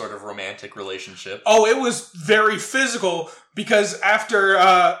some sort of romantic relationship. Oh, it was very physical because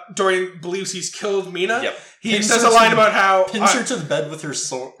after Dorian believes he's killed Mina, he says a line about how pins her to the bed with his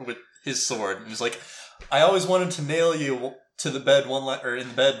sword, and he's like, "I always wanted to nail you to the bed in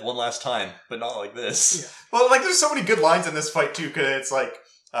the bed one last time, but not like this." Yeah. Well, like there's so many good lines in this fight too, because it's like,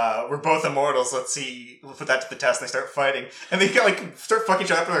 we're both immortals, we'll put that to the test, and they start fighting. And they like start fucking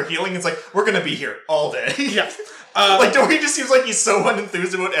each other up with their healing. It's like, we're gonna be here all day. Yeah. Like, Dorian just seems like he's so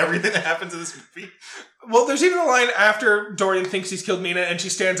unenthused about everything that happens in this movie. Well, there's even a line after Dorian thinks he's killed Mina, and she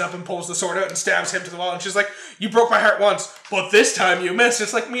stands up and pulls the sword out and stabs him to the wall, and she's like, you broke my heart once, but this time you missed.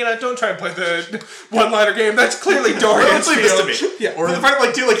 It's like, Mina, don't try and play the one-liner game. That's clearly Dorian's field. To me. Yeah. Or the part,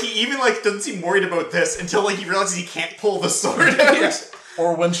 like, too, like, he even, like, doesn't seem worried about this until, like, he realizes he can't pull the sword out. Yeah.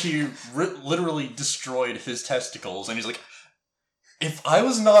 Or when she literally destroyed his testicles, and he's like, if I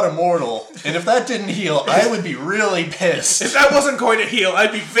was not immortal, and if that didn't heal, I would be really pissed. If that wasn't going to heal,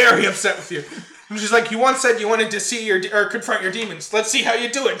 I'd be very upset with you. And she's like, you once said you wanted to see or confront your demons. Let's see how you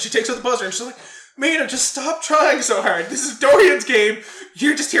do it. And she takes out the poster, and she's like, Mina, just stop trying so hard. This is Dorian's game.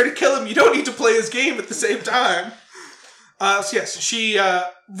 You're just here to kill him. You don't need to play his game at the same time. So yes, she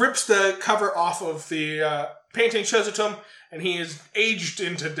rips the cover off of the painting, shows it to him, and he is aged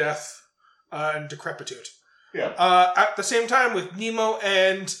into death and decrepitude. Yeah. At the same time, with Nemo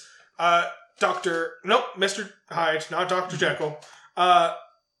and Mr. Hyde, not Dr. Jekyll,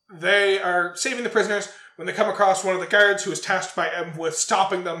 they are saving the prisoners when they come across one of the guards who is tasked by M with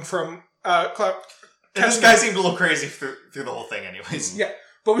stopping them from... this guy seemed a little crazy through the whole thing anyways. Yeah,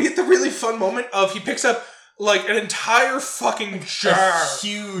 but we get the really fun moment of he picks up like an entire fucking jar. A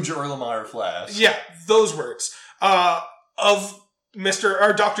huge Erlenmeyer flask. Yeah, those words. Of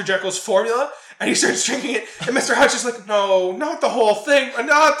Dr. Jekyll's formula, and he starts drinking it, and Mr. Hyde's just like, no, not the whole thing,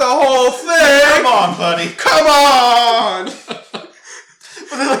 not the whole thing! Come on, buddy! Come on!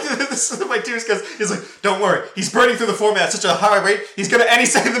 But then, like, this is my tears because he's like, don't worry, he's burning through the formula at such a high rate, he's gonna any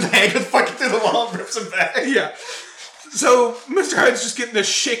second the bag goes fucking through the wall and rips him back. Yeah. So, Mr. Hyde's just getting the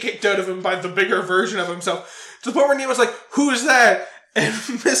shit kicked out of him by the bigger version of himself, to the point where Nemo's like, who's that? And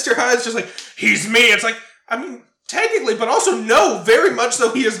Mr. Hyde's just like, he's me. It's like, I mean, technically, but also no, very much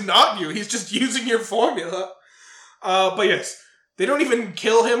so he is not you. He's just using your formula. But yes, They don't even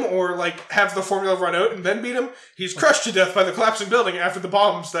kill him or, like, have the formula run out and then beat him. He's crushed to death by the collapsing building after the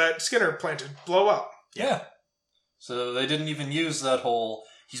bombs that Skinner planted blow up. Yeah. So they didn't even use that whole,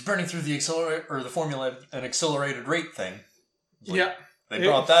 he's burning through the formula at an accelerated rate thing. Like, yeah. They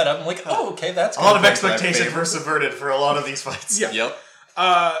brought that up. I'm like, oh, okay, that's a lot of expectations were subverted for a lot of these fights. Yeah. Yep.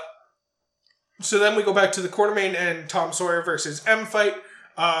 So then we go back to the Quartermain and Tom Sawyer versus M fight.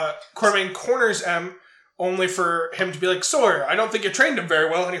 Quartermain corners M, only for him to be like, Sawyer, I don't think you trained him very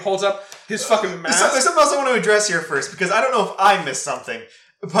well, and he holds up his fucking mask. There's something else I want to address here first, because I don't know if I missed something,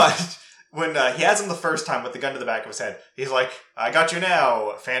 but when he has him the first time with the gun to the back of his head, he's like, I got you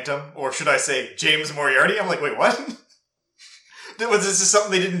now, Phantom, or should I say James Moriarty? I'm like, wait, what? Was this just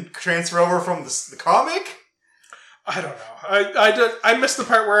something they didn't transfer over from the comic? I don't know. I missed the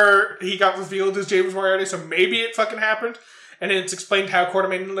part where he got revealed as James Moriarty, so maybe it fucking happened, and it's explained how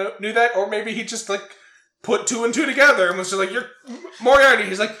Quartermain knew that, or maybe he just, like, put 2 and 2 together and was just like, you're Moriarty.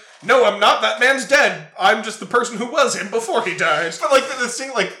 He's like, no, I'm not. That man's dead. I'm just the person who was him before he died. But, like, the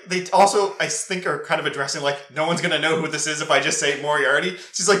thing, like, they also, I think, are kind of addressing, like, no one's gonna know who this is if I just say Moriarty.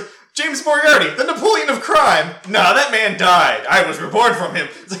 She's like, James Moriarty, the Napoleon of crime. Nah, that man died. I was reborn from him.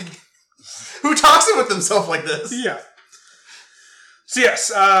 It's like, who talks with himself like this? Yeah. So,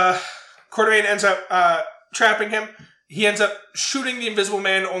 yes, Quartermain ends up trapping him. He ends up shooting the Invisible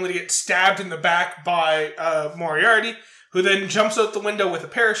Man only to get stabbed in the back by Moriarty, who then jumps out the window with a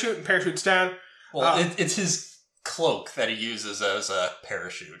parachute and parachutes down. Well, it's his cloak that he uses as a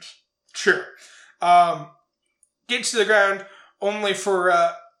parachute. Sure. Gets to the ground only for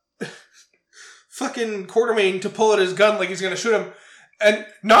fucking Quartermain to pull out his gun like he's going to shoot him. And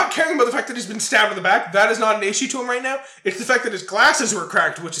not caring about the fact that he's been stabbed in the back, that is not an issue to him right now. It's the fact that his glasses were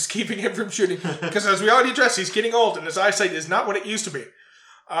cracked, which is keeping him from shooting. Because as we already addressed, he's getting old and his eyesight is not what it used to be.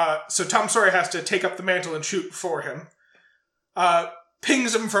 So Tom Sawyer has to take up the mantle and shoot for him.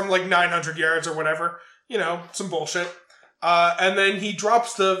 Pings him from like 900 yards or whatever. You know, some bullshit. And then he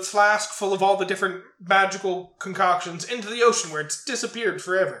drops the flask full of all the different magical concoctions into the ocean where it's disappeared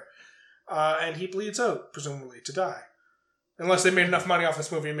forever. And he bleeds out, presumably, to die. Unless they made enough money off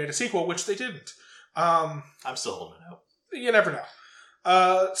this movie and made a sequel, which they didn't. I'm still holding out. You never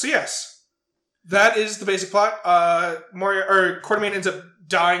know. So yes, that is the basic plot. Quartermain ends up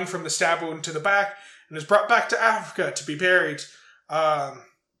dying from the stab wound to the back and is brought back to Africa to be buried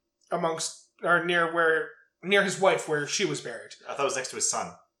near his wife, where she was buried. I thought it was next to his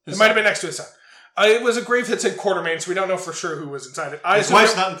son. It might have been next to his son. It was a grave that said Quartermain, so we don't know for sure who was inside it. His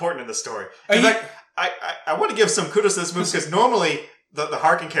wife's not important in the story. In fact, I want to give some kudos to this movie because normally the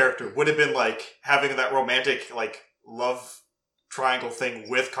Harkin character would have been like having that romantic like love triangle thing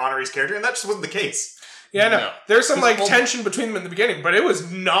with Connery's character, and that just wasn't the case. Yeah, no. There's some like tension between them in the beginning, but it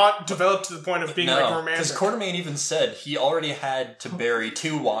was not developed to the point of being like romantic. Because Quartermain even said he already had to bury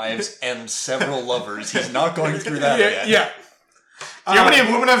 2 wives and several lovers. He's not going through that again. Yeah. Do you know how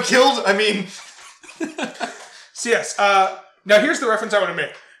many women I've killed? I mean... So yes, now here's the reference I want to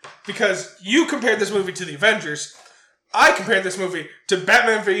make. Because you compared this movie to The Avengers, I compared this movie to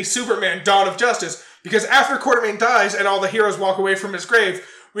Batman v Superman Dawn of Justice, because after Quartermain dies and all the heroes walk away from his grave,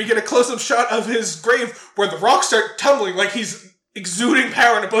 we get a close-up shot of his grave where the rocks start tumbling like he's exuding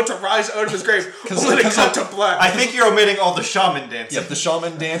power and about to rise out of his grave, only to cut to black. I think you're omiting all the shaman dancing. Yep, the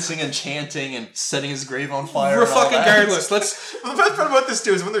shaman dancing and chanting and setting his grave on fire. We're fucking regardless. The best part about this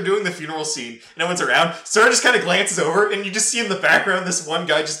too is when they're doing the funeral scene, no one's around, Sarah just kind of glances over and you just see in the background this one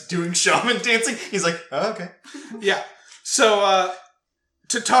guy just doing shaman dancing. He's like, oh, okay. Yeah. So,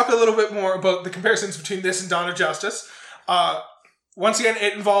 to talk a little bit more about the comparisons between this and Dawn of Justice, once again,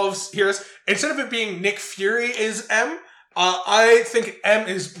 it involves heroes. Instead of it being Nick Fury is M, I think M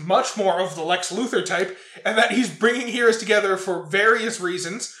is much more of the Lex Luthor type, and that he's bringing heroes together for various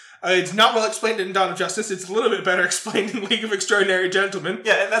reasons. It's not well explained in Dawn of Justice. It's a little bit better explained in League of Extraordinary Gentlemen.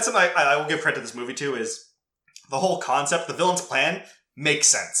 Yeah, and that's something I will give credit to this movie too, is the whole concept, the villain's plan, makes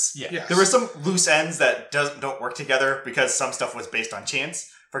sense. Yeah. Yes. There were some loose ends that don't work together because some stuff was based on chance.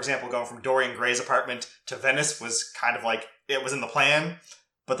 For example, going from Dorian Gray's apartment to Venice was kind of like, it was in the plan,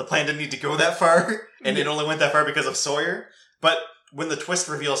 but the plan didn't need to go that far, and it only went that far because of Sawyer. But when the twist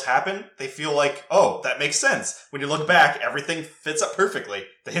reveals happen, they feel like, oh, that makes sense. When you look back, everything fits up perfectly.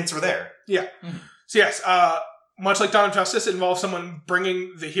 The hints were there. Yeah. Mm-hmm. So yes, much like Dawn of Justice, it involves someone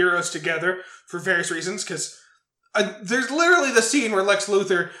bringing the heroes together for various reasons, because there's literally the scene where Lex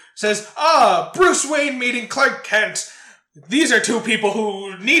Luthor says, Bruce Wayne meeting Clark Kent. These are 2 people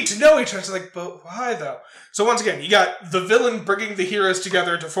who need to know each other. It's like, but why though? So once again, you got the villain bringing the heroes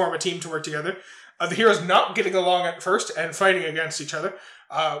together to form a team to work together. The heroes not getting along at first and fighting against each other,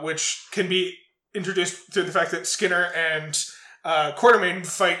 which can be introduced through the fact that Skinner and Quartermain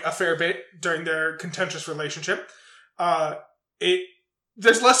fight a fair bit during their contentious relationship.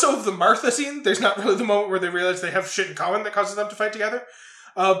 There's less so of the Martha scene. There's not really the moment where they realize they have shit in common that causes them to fight together.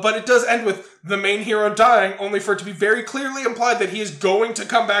 But it does end with the main hero dying, only for it to be very clearly implied that he is going to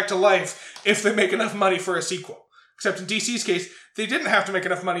come back to life if they make enough money for a sequel. Except in DC's case, they didn't have to make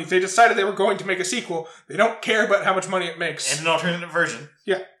enough money. They decided they were going to make a sequel. They don't care about how much money it makes. And an alternative version.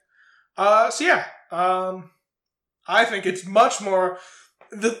 Yeah. I think it's much more...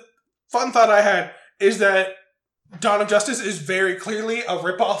 The fun thought I had is that Dawn of Justice is very clearly a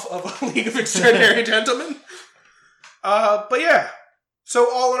ripoff of A League of Extraordinary Gentlemen. But yeah.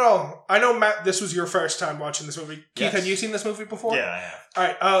 So all in all, I know, Matt, this was your first time watching this movie. Keith, Yes. had you seen this movie before? Yeah, I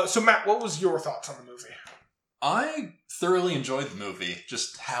have. Alright, so Matt, what was your thoughts on the movie? I thoroughly enjoyed the movie,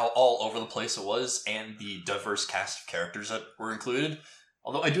 just how all over the place it was, and the diverse cast of characters that were included.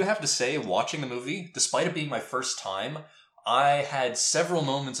 Although I do have to say, watching the movie, despite it being my first time, I had several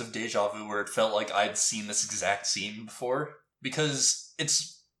moments of deja vu where it felt like I'd seen this exact scene before. Because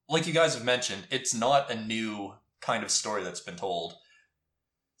it's, like you guys have mentioned, it's not a new kind of story that's been told.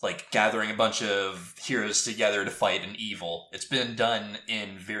 Like, gathering a bunch of heroes together to fight an evil. It's been done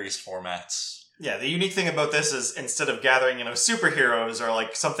in various formats. Yeah, the unique thing about this is instead of gathering, superheroes or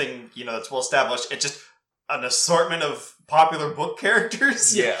like something, that's well established, it's just an assortment of popular book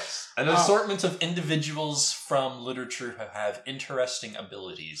characters. Yes. An assortment of individuals from literature who have interesting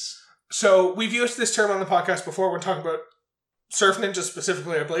abilities. So, we've used this term on the podcast before. We're talking about Surf Ninja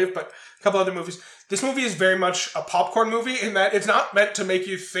specifically, I believe, but a couple other movies. This movie is very much a popcorn movie in that it's not meant to make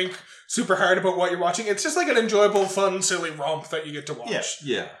you think super hard about what you're watching. It's just like an enjoyable, fun, silly romp that you get to watch.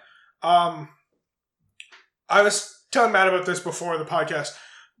 Yeah. I was telling Matt about this before the podcast,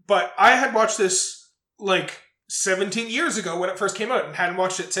 but I had watched this like 17 years ago when it first came out and hadn't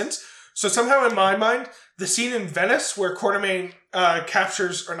watched it since. So somehow in my mind, the scene in Venice where Quartermain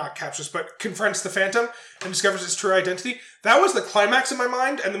confronts the Phantom and discovers his true identity, that was the climax in my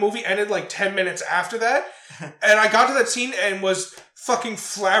mind, and the movie ended like 10 minutes after that. And I got to that scene and was fucking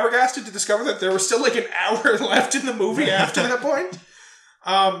flabbergasted to discover that there was still like an hour left in the movie after that point.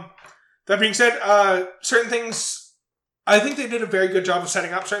 That being said, certain things, I think they did a very good job of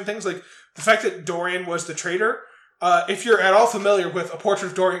setting up certain things, like the fact that Dorian was the traitor. If you're at all familiar with A Portrait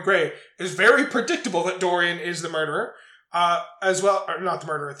of Dorian Gray, it's very predictable that Dorian is the murderer,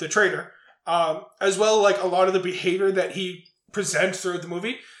 the traitor. As well, like a lot of the behavior that he presents throughout the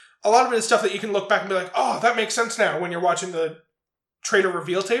movie, a lot of it is stuff that you can look back and be like, oh, that makes sense now when you're watching the traitor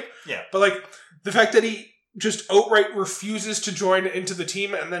reveal tape. Yeah. But like the fact that he just outright refuses to join into the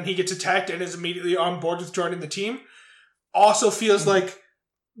team and then he gets attacked and is immediately on board with joining the team also feels like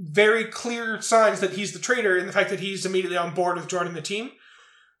very clear signs that he's the traitor in the fact that he's immediately on board with joining the team.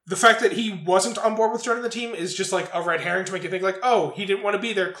 The fact that he wasn't on board with joining the team is just like a red herring to make you think like, oh, he didn't want to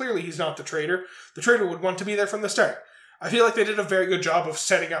be there. Clearly he's not the traitor. The traitor would want to be there from the start. I feel like they did a very good job of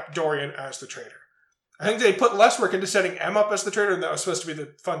setting up Dorian as the traitor. I think they put less work into setting M up as the traitor, and that was supposed to be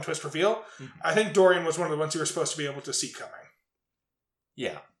the fun twist reveal. Mm-hmm. I think Dorian was one of the ones you were supposed to be able to see coming.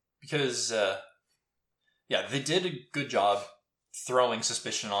 Yeah, because, they did a good job throwing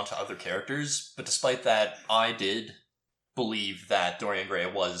suspicion onto other characters, but despite that, I did believe that Dorian Gray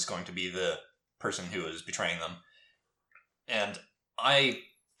was going to be the person who was betraying them. And I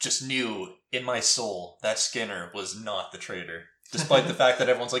just knew in my soul that Skinner was not the traitor. Despite the fact that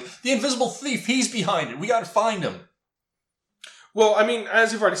everyone's like, the invisible thief, he's behind it, we gotta find him. Well, I mean,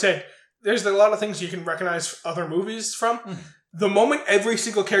 as you've already said, there's a lot of things you can recognize other movies from. Mm-hmm. The moment every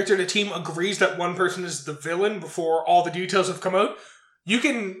single character in a team agrees that one person is the villain before all the details have come out, you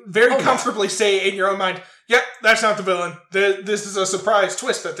can very comfortably say in your own mind, yep, that's not the villain. This is a surprise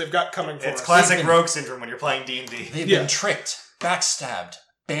twist that they've got coming for us. It's classic rogue syndrome when you're playing D&D. They've been tricked, backstabbed,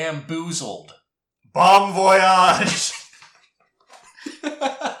 bamboozled. Bon voyage!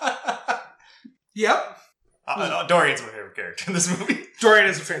 Yep. Dorian's my favorite character in this movie. Dorian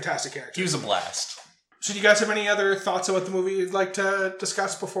is a fantastic character. He was a blast. So do you guys have any other thoughts about the movie you'd like to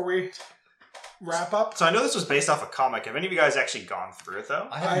discuss before we wrap up? So I know this was based off a comic. Have any of you guys actually gone through it, though?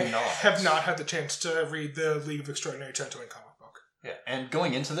 I have not had the chance to read the League of Extraordinary Gentlemen comic book. Yeah, and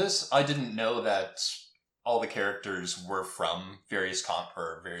going into this, I didn't know that all the characters were from various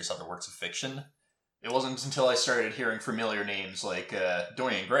other works of fiction. It wasn't until I started hearing familiar names like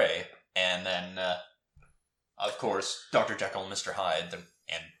Dorian Gray, and then, of course, Dr. Jekyll and Mr. Hyde,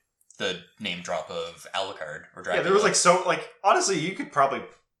 and the name drop of Alucard or Dracula. Yeah, there was honestly, you could probably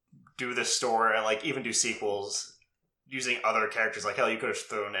do this story and even do sequels using other characters. Like, hell, you could have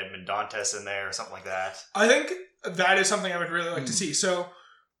thrown Edmond Dantes in there or something like that. I think that is something I would really like to see. So,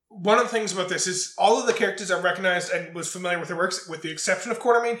 one of the things about this is all of the characters I recognized and was familiar with their works, with the exception of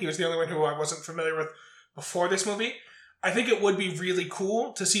Quartermain. He was the only one who I wasn't familiar with before this movie. I think it would be really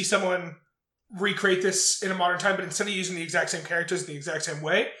cool to see someone recreate this in a modern time, but instead of using the exact same characters the exact same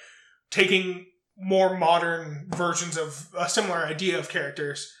way, taking more modern versions of a similar idea of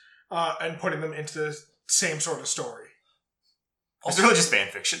characters and putting them into the same sort of story. It's really just fan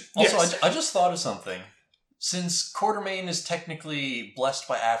fiction. Also, Yes. I just thought of something. Since Quartermain is technically blessed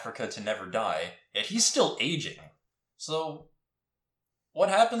by Africa to never die, yet he's still aging. So, what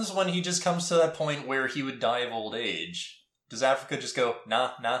happens when he just comes to that point where he would die of old age? Does Africa just go,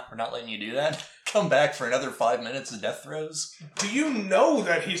 nah, we're not letting you do that? Come back for another 5 minutes of death throes? Do you know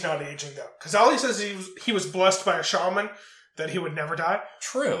that he's not aging, though? Because all he says is he was blessed by a shaman that he would never die.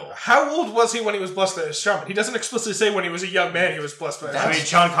 True. How old was he when he was blessed by a shaman? He doesn't explicitly say when he was a young man he was blessed by a I shaman. mean,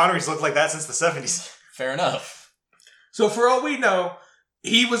 Sean Connery's looked like that since the 70s. Fair enough. So for all we know,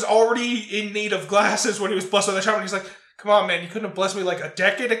 he was already in need of glasses when he was blessed by the shaman. He's like, come on, man, you couldn't have blessed me like a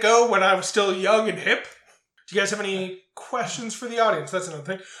decade ago when I was still young and hip? Do you guys have any questions for the audience? That's another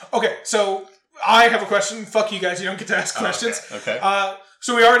thing. Okay, so I have a question. Fuck you guys, you don't get to ask questions. Okay.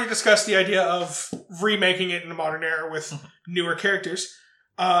 So we already discussed the idea of remaking it in a modern era with newer characters.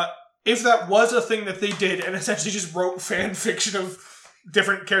 If that was a thing that they did and essentially just wrote fan fiction of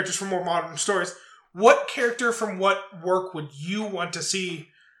different characters from more modern stories, what character from what work would you want to see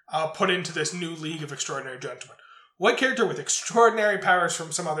put into this new League of Extraordinary Gentlemen? What character with extraordinary powers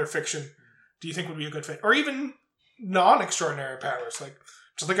from some other fiction do you think would be a good fit? Or even non-extraordinary powers, like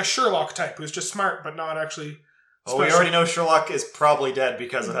just like a Sherlock type who's just smart but not actually Well, we already know Sherlock is probably dead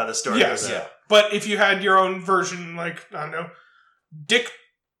because of how the story Yes. goes out. But if you had your own version, like, I don't know, Dick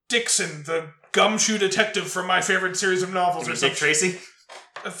Dixon, the gumshoe detective from my favorite series of novels, You or mean Dick something. Tracy?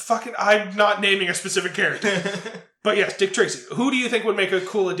 I'm not naming a specific character. But yes, Dick Tracy. Who do you think would make a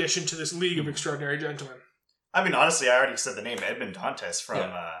cool addition to this League of Extraordinary Gentlemen? I mean, honestly, I already said the name Edmond Dantes from...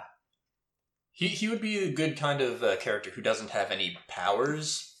 Yeah. He would be a good kind of character who doesn't have any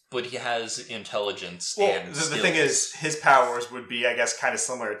powers, but he has intelligence Well, and the skills. thing is, his powers would be, I guess, kind of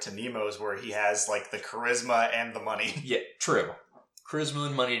similar to Nemo's, where he has, like, the charisma and the money. Yeah, true. Charisma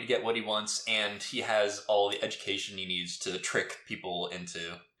and money to get what he wants, and he has all the education he needs to trick people into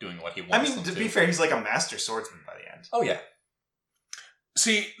doing what he wants I mean, them to to. be fair, he's like a master swordsman by the end. Oh, yeah.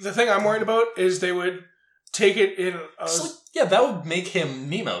 See, the thing I'm worried about is they would take it in a... Yeah, that would make him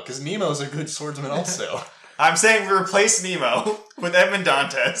Nemo, because Nemo's a good swordsman also. I'm saying we replace Nemo with Edmond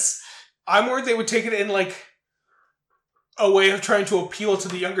Dantes. I'm worried they would take it in, like, a way of trying to appeal to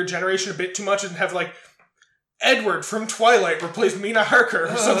the younger generation a bit too much and have, like, Edward from Twilight replace Mina Harker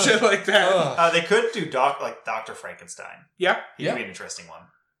or some shit like that. They could do Dr. Frankenstein. Yeah. He could be an interesting one.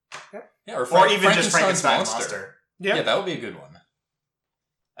 Yeah, Or even just Frankenstein's Frankenstein monster. Yeah, that would be a good one.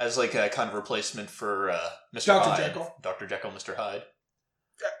 As like a kind of replacement for Mr. Dr. Hyde. Jekyll. Dr. Jekyll, Mr. Hyde.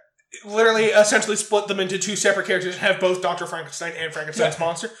 Literally, essentially split them into two separate characters and have both Dr. Frankenstein and Frankenstein's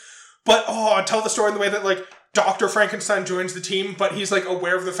monster. But, tell the story in the way that, like, Dr. Frankenstein joins the team, but he's, like,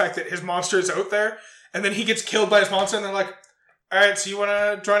 aware of the fact that his monster is out there, and then he gets killed by his monster, and they're like, alright, so you want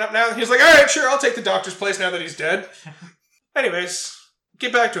to join up now? And he's like, alright, sure, I'll take the doctor's place now that he's dead. Anyways,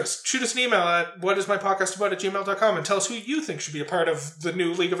 get back to us. Shoot us an email at whatismypodcastabout@gmail.com and tell us who you think should be a part of the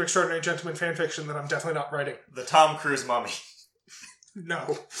new League of Extraordinary Gentlemen fanfiction that I'm definitely not writing. The Tom Cruise mummy.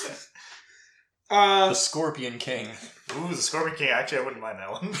 No. The Scorpion King. Ooh, the Scorpion King. Actually, I wouldn't mind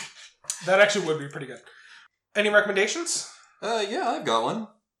that one. That actually would be pretty good. Any recommendations? Yeah, I've got one.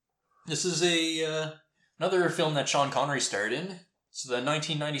 This is another film that Sean Connery starred in. It's the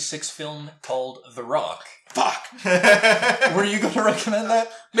 1996 film called The Rock. Fuck! Were you going to recommend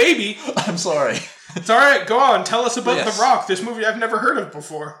that? Maybe. I'm sorry. It's alright, go on. Tell us about Yes. The Rock, this movie I've never heard of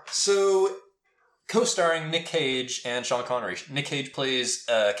before. So, co-starring Nick Cage and Sean Connery. Nick Cage plays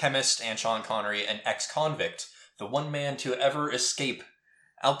a chemist and Sean Connery an ex-convict. The one man to ever escape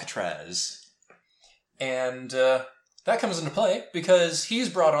Alcatraz. And that comes into play because he's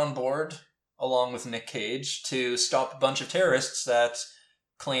brought on board, along with Nick Cage, to stop a bunch of terrorists that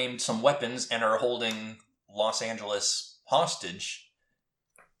claimed some weapons and are holding Los Angeles hostage.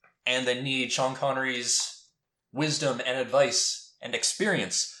 And they need Sean Connery's wisdom and advice and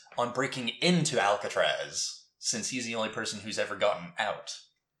experience on breaking into Alcatraz, since he's the only person who's ever gotten out.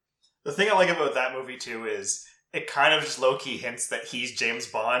 The thing I like about that movie, too, is it kind of just low-key hints that he's James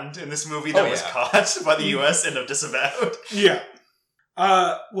Bond in this movie that was caught by the US and disavowed. Yeah.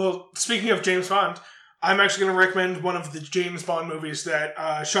 Well, speaking of James Bond, I'm actually going to recommend one of the James Bond movies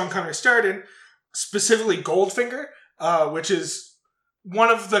that Sean Connery starred in, specifically Goldfinger, which is one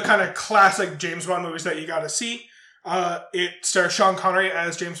of the kind of classic James Bond movies that you got to see. It stars Sean Connery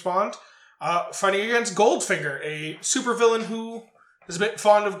as James Bond, fighting against Goldfinger, a supervillain who is a bit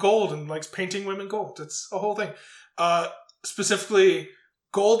fond of gold and likes painting women gold. It's a whole thing. Specifically,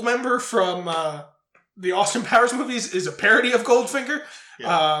 Goldmember from the Austin Powers movies is a parody of Goldfinger.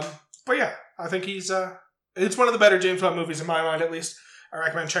 Yeah. But yeah, I think he's... it's one of the better James Bond movies in my mind, at least. I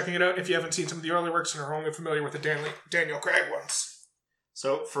recommend checking it out if you haven't seen some of the early works and are only familiar with the Daniel Craig ones.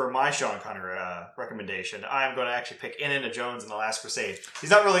 So for my Sean Connery recommendation, I'm going to actually pick Indiana Jones and the Last Crusade.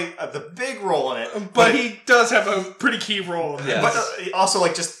 He's not really the big role in it, but he does have a pretty key role in it. Yeah. But also,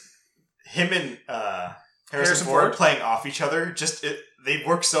 like, just him and Harrison Ford playing off each other, they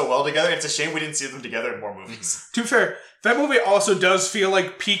work so well together. It's a shame we didn't see them together in more movies. To be fair, that movie also does feel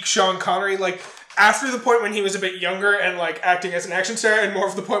like peak Sean Connery, like, after the point when he was a bit younger and, like, acting as an action star, and more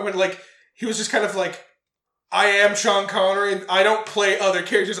of the point when, like, he was just kind of like, I am Sean Connery. I don't play other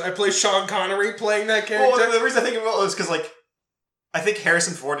characters. I play Sean Connery playing that character. Well, the reason I think about it is because, like, I think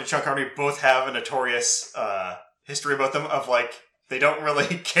Harrison Ford and Sean Connery both have a notorious history about them of, like, they don't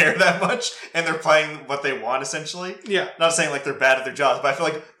really care that much, and they're playing what they want, essentially. Yeah. Not saying, like, they're bad at their jobs, but I feel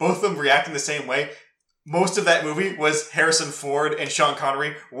like both of them reacting the same way. Most of that movie was Harrison Ford and Sean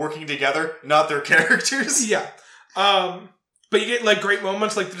Connery working together, not their characters. Yeah. But you get, like, great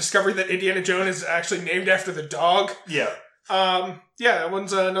moments, like the discovery that Indiana Jones is actually named after the dog. Yeah. Yeah, that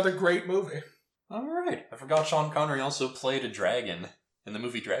one's another great movie. Alright. I forgot Sean Connery also played a dragon in the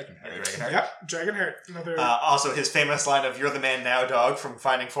movie Dragonheart. Dragonheart. Yep, Dragonheart. Another... Also, his famous line of, "You're the man now, dog," from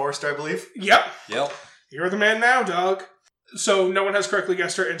Finding Forrester, I believe. Yep. Yep. You're the man now, dog. So no one has correctly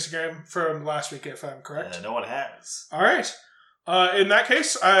guessed our Instagram from last week, if I'm correct. No one has. All right. In that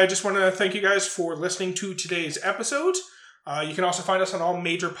case, I just want to thank you guys for listening to today's episode. You can also find us on all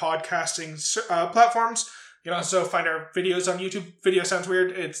major podcasting platforms. You can also find our videos on YouTube. Video sounds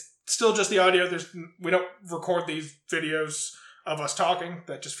weird. It's still just the audio. We don't record these videos of us talking.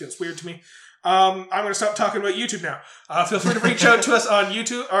 That just feels weird to me. I'm going to stop talking about YouTube now. Feel free to reach out to us on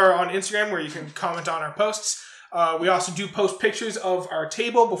YouTube or on Instagram, where you can comment on our posts. We also do post pictures of our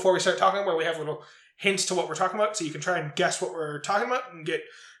table before we start talking, where we have little hints to what we're talking about, so you can try and guess what we're talking about and get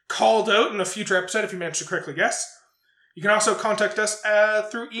called out in a future episode if you manage to correctly guess. You can also contact us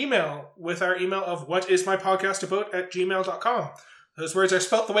through email with our email of whatismypodcastabout@gmail.com. Those words are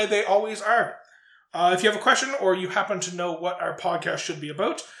spelt the way they always are. If you have a question or you happen to know what our podcast should be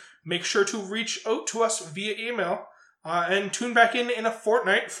about, make sure to reach out to us via email and tune back in a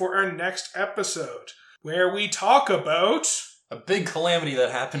fortnight for our next episode, where we talk about A big calamity that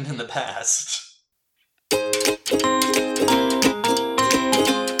happened in the past.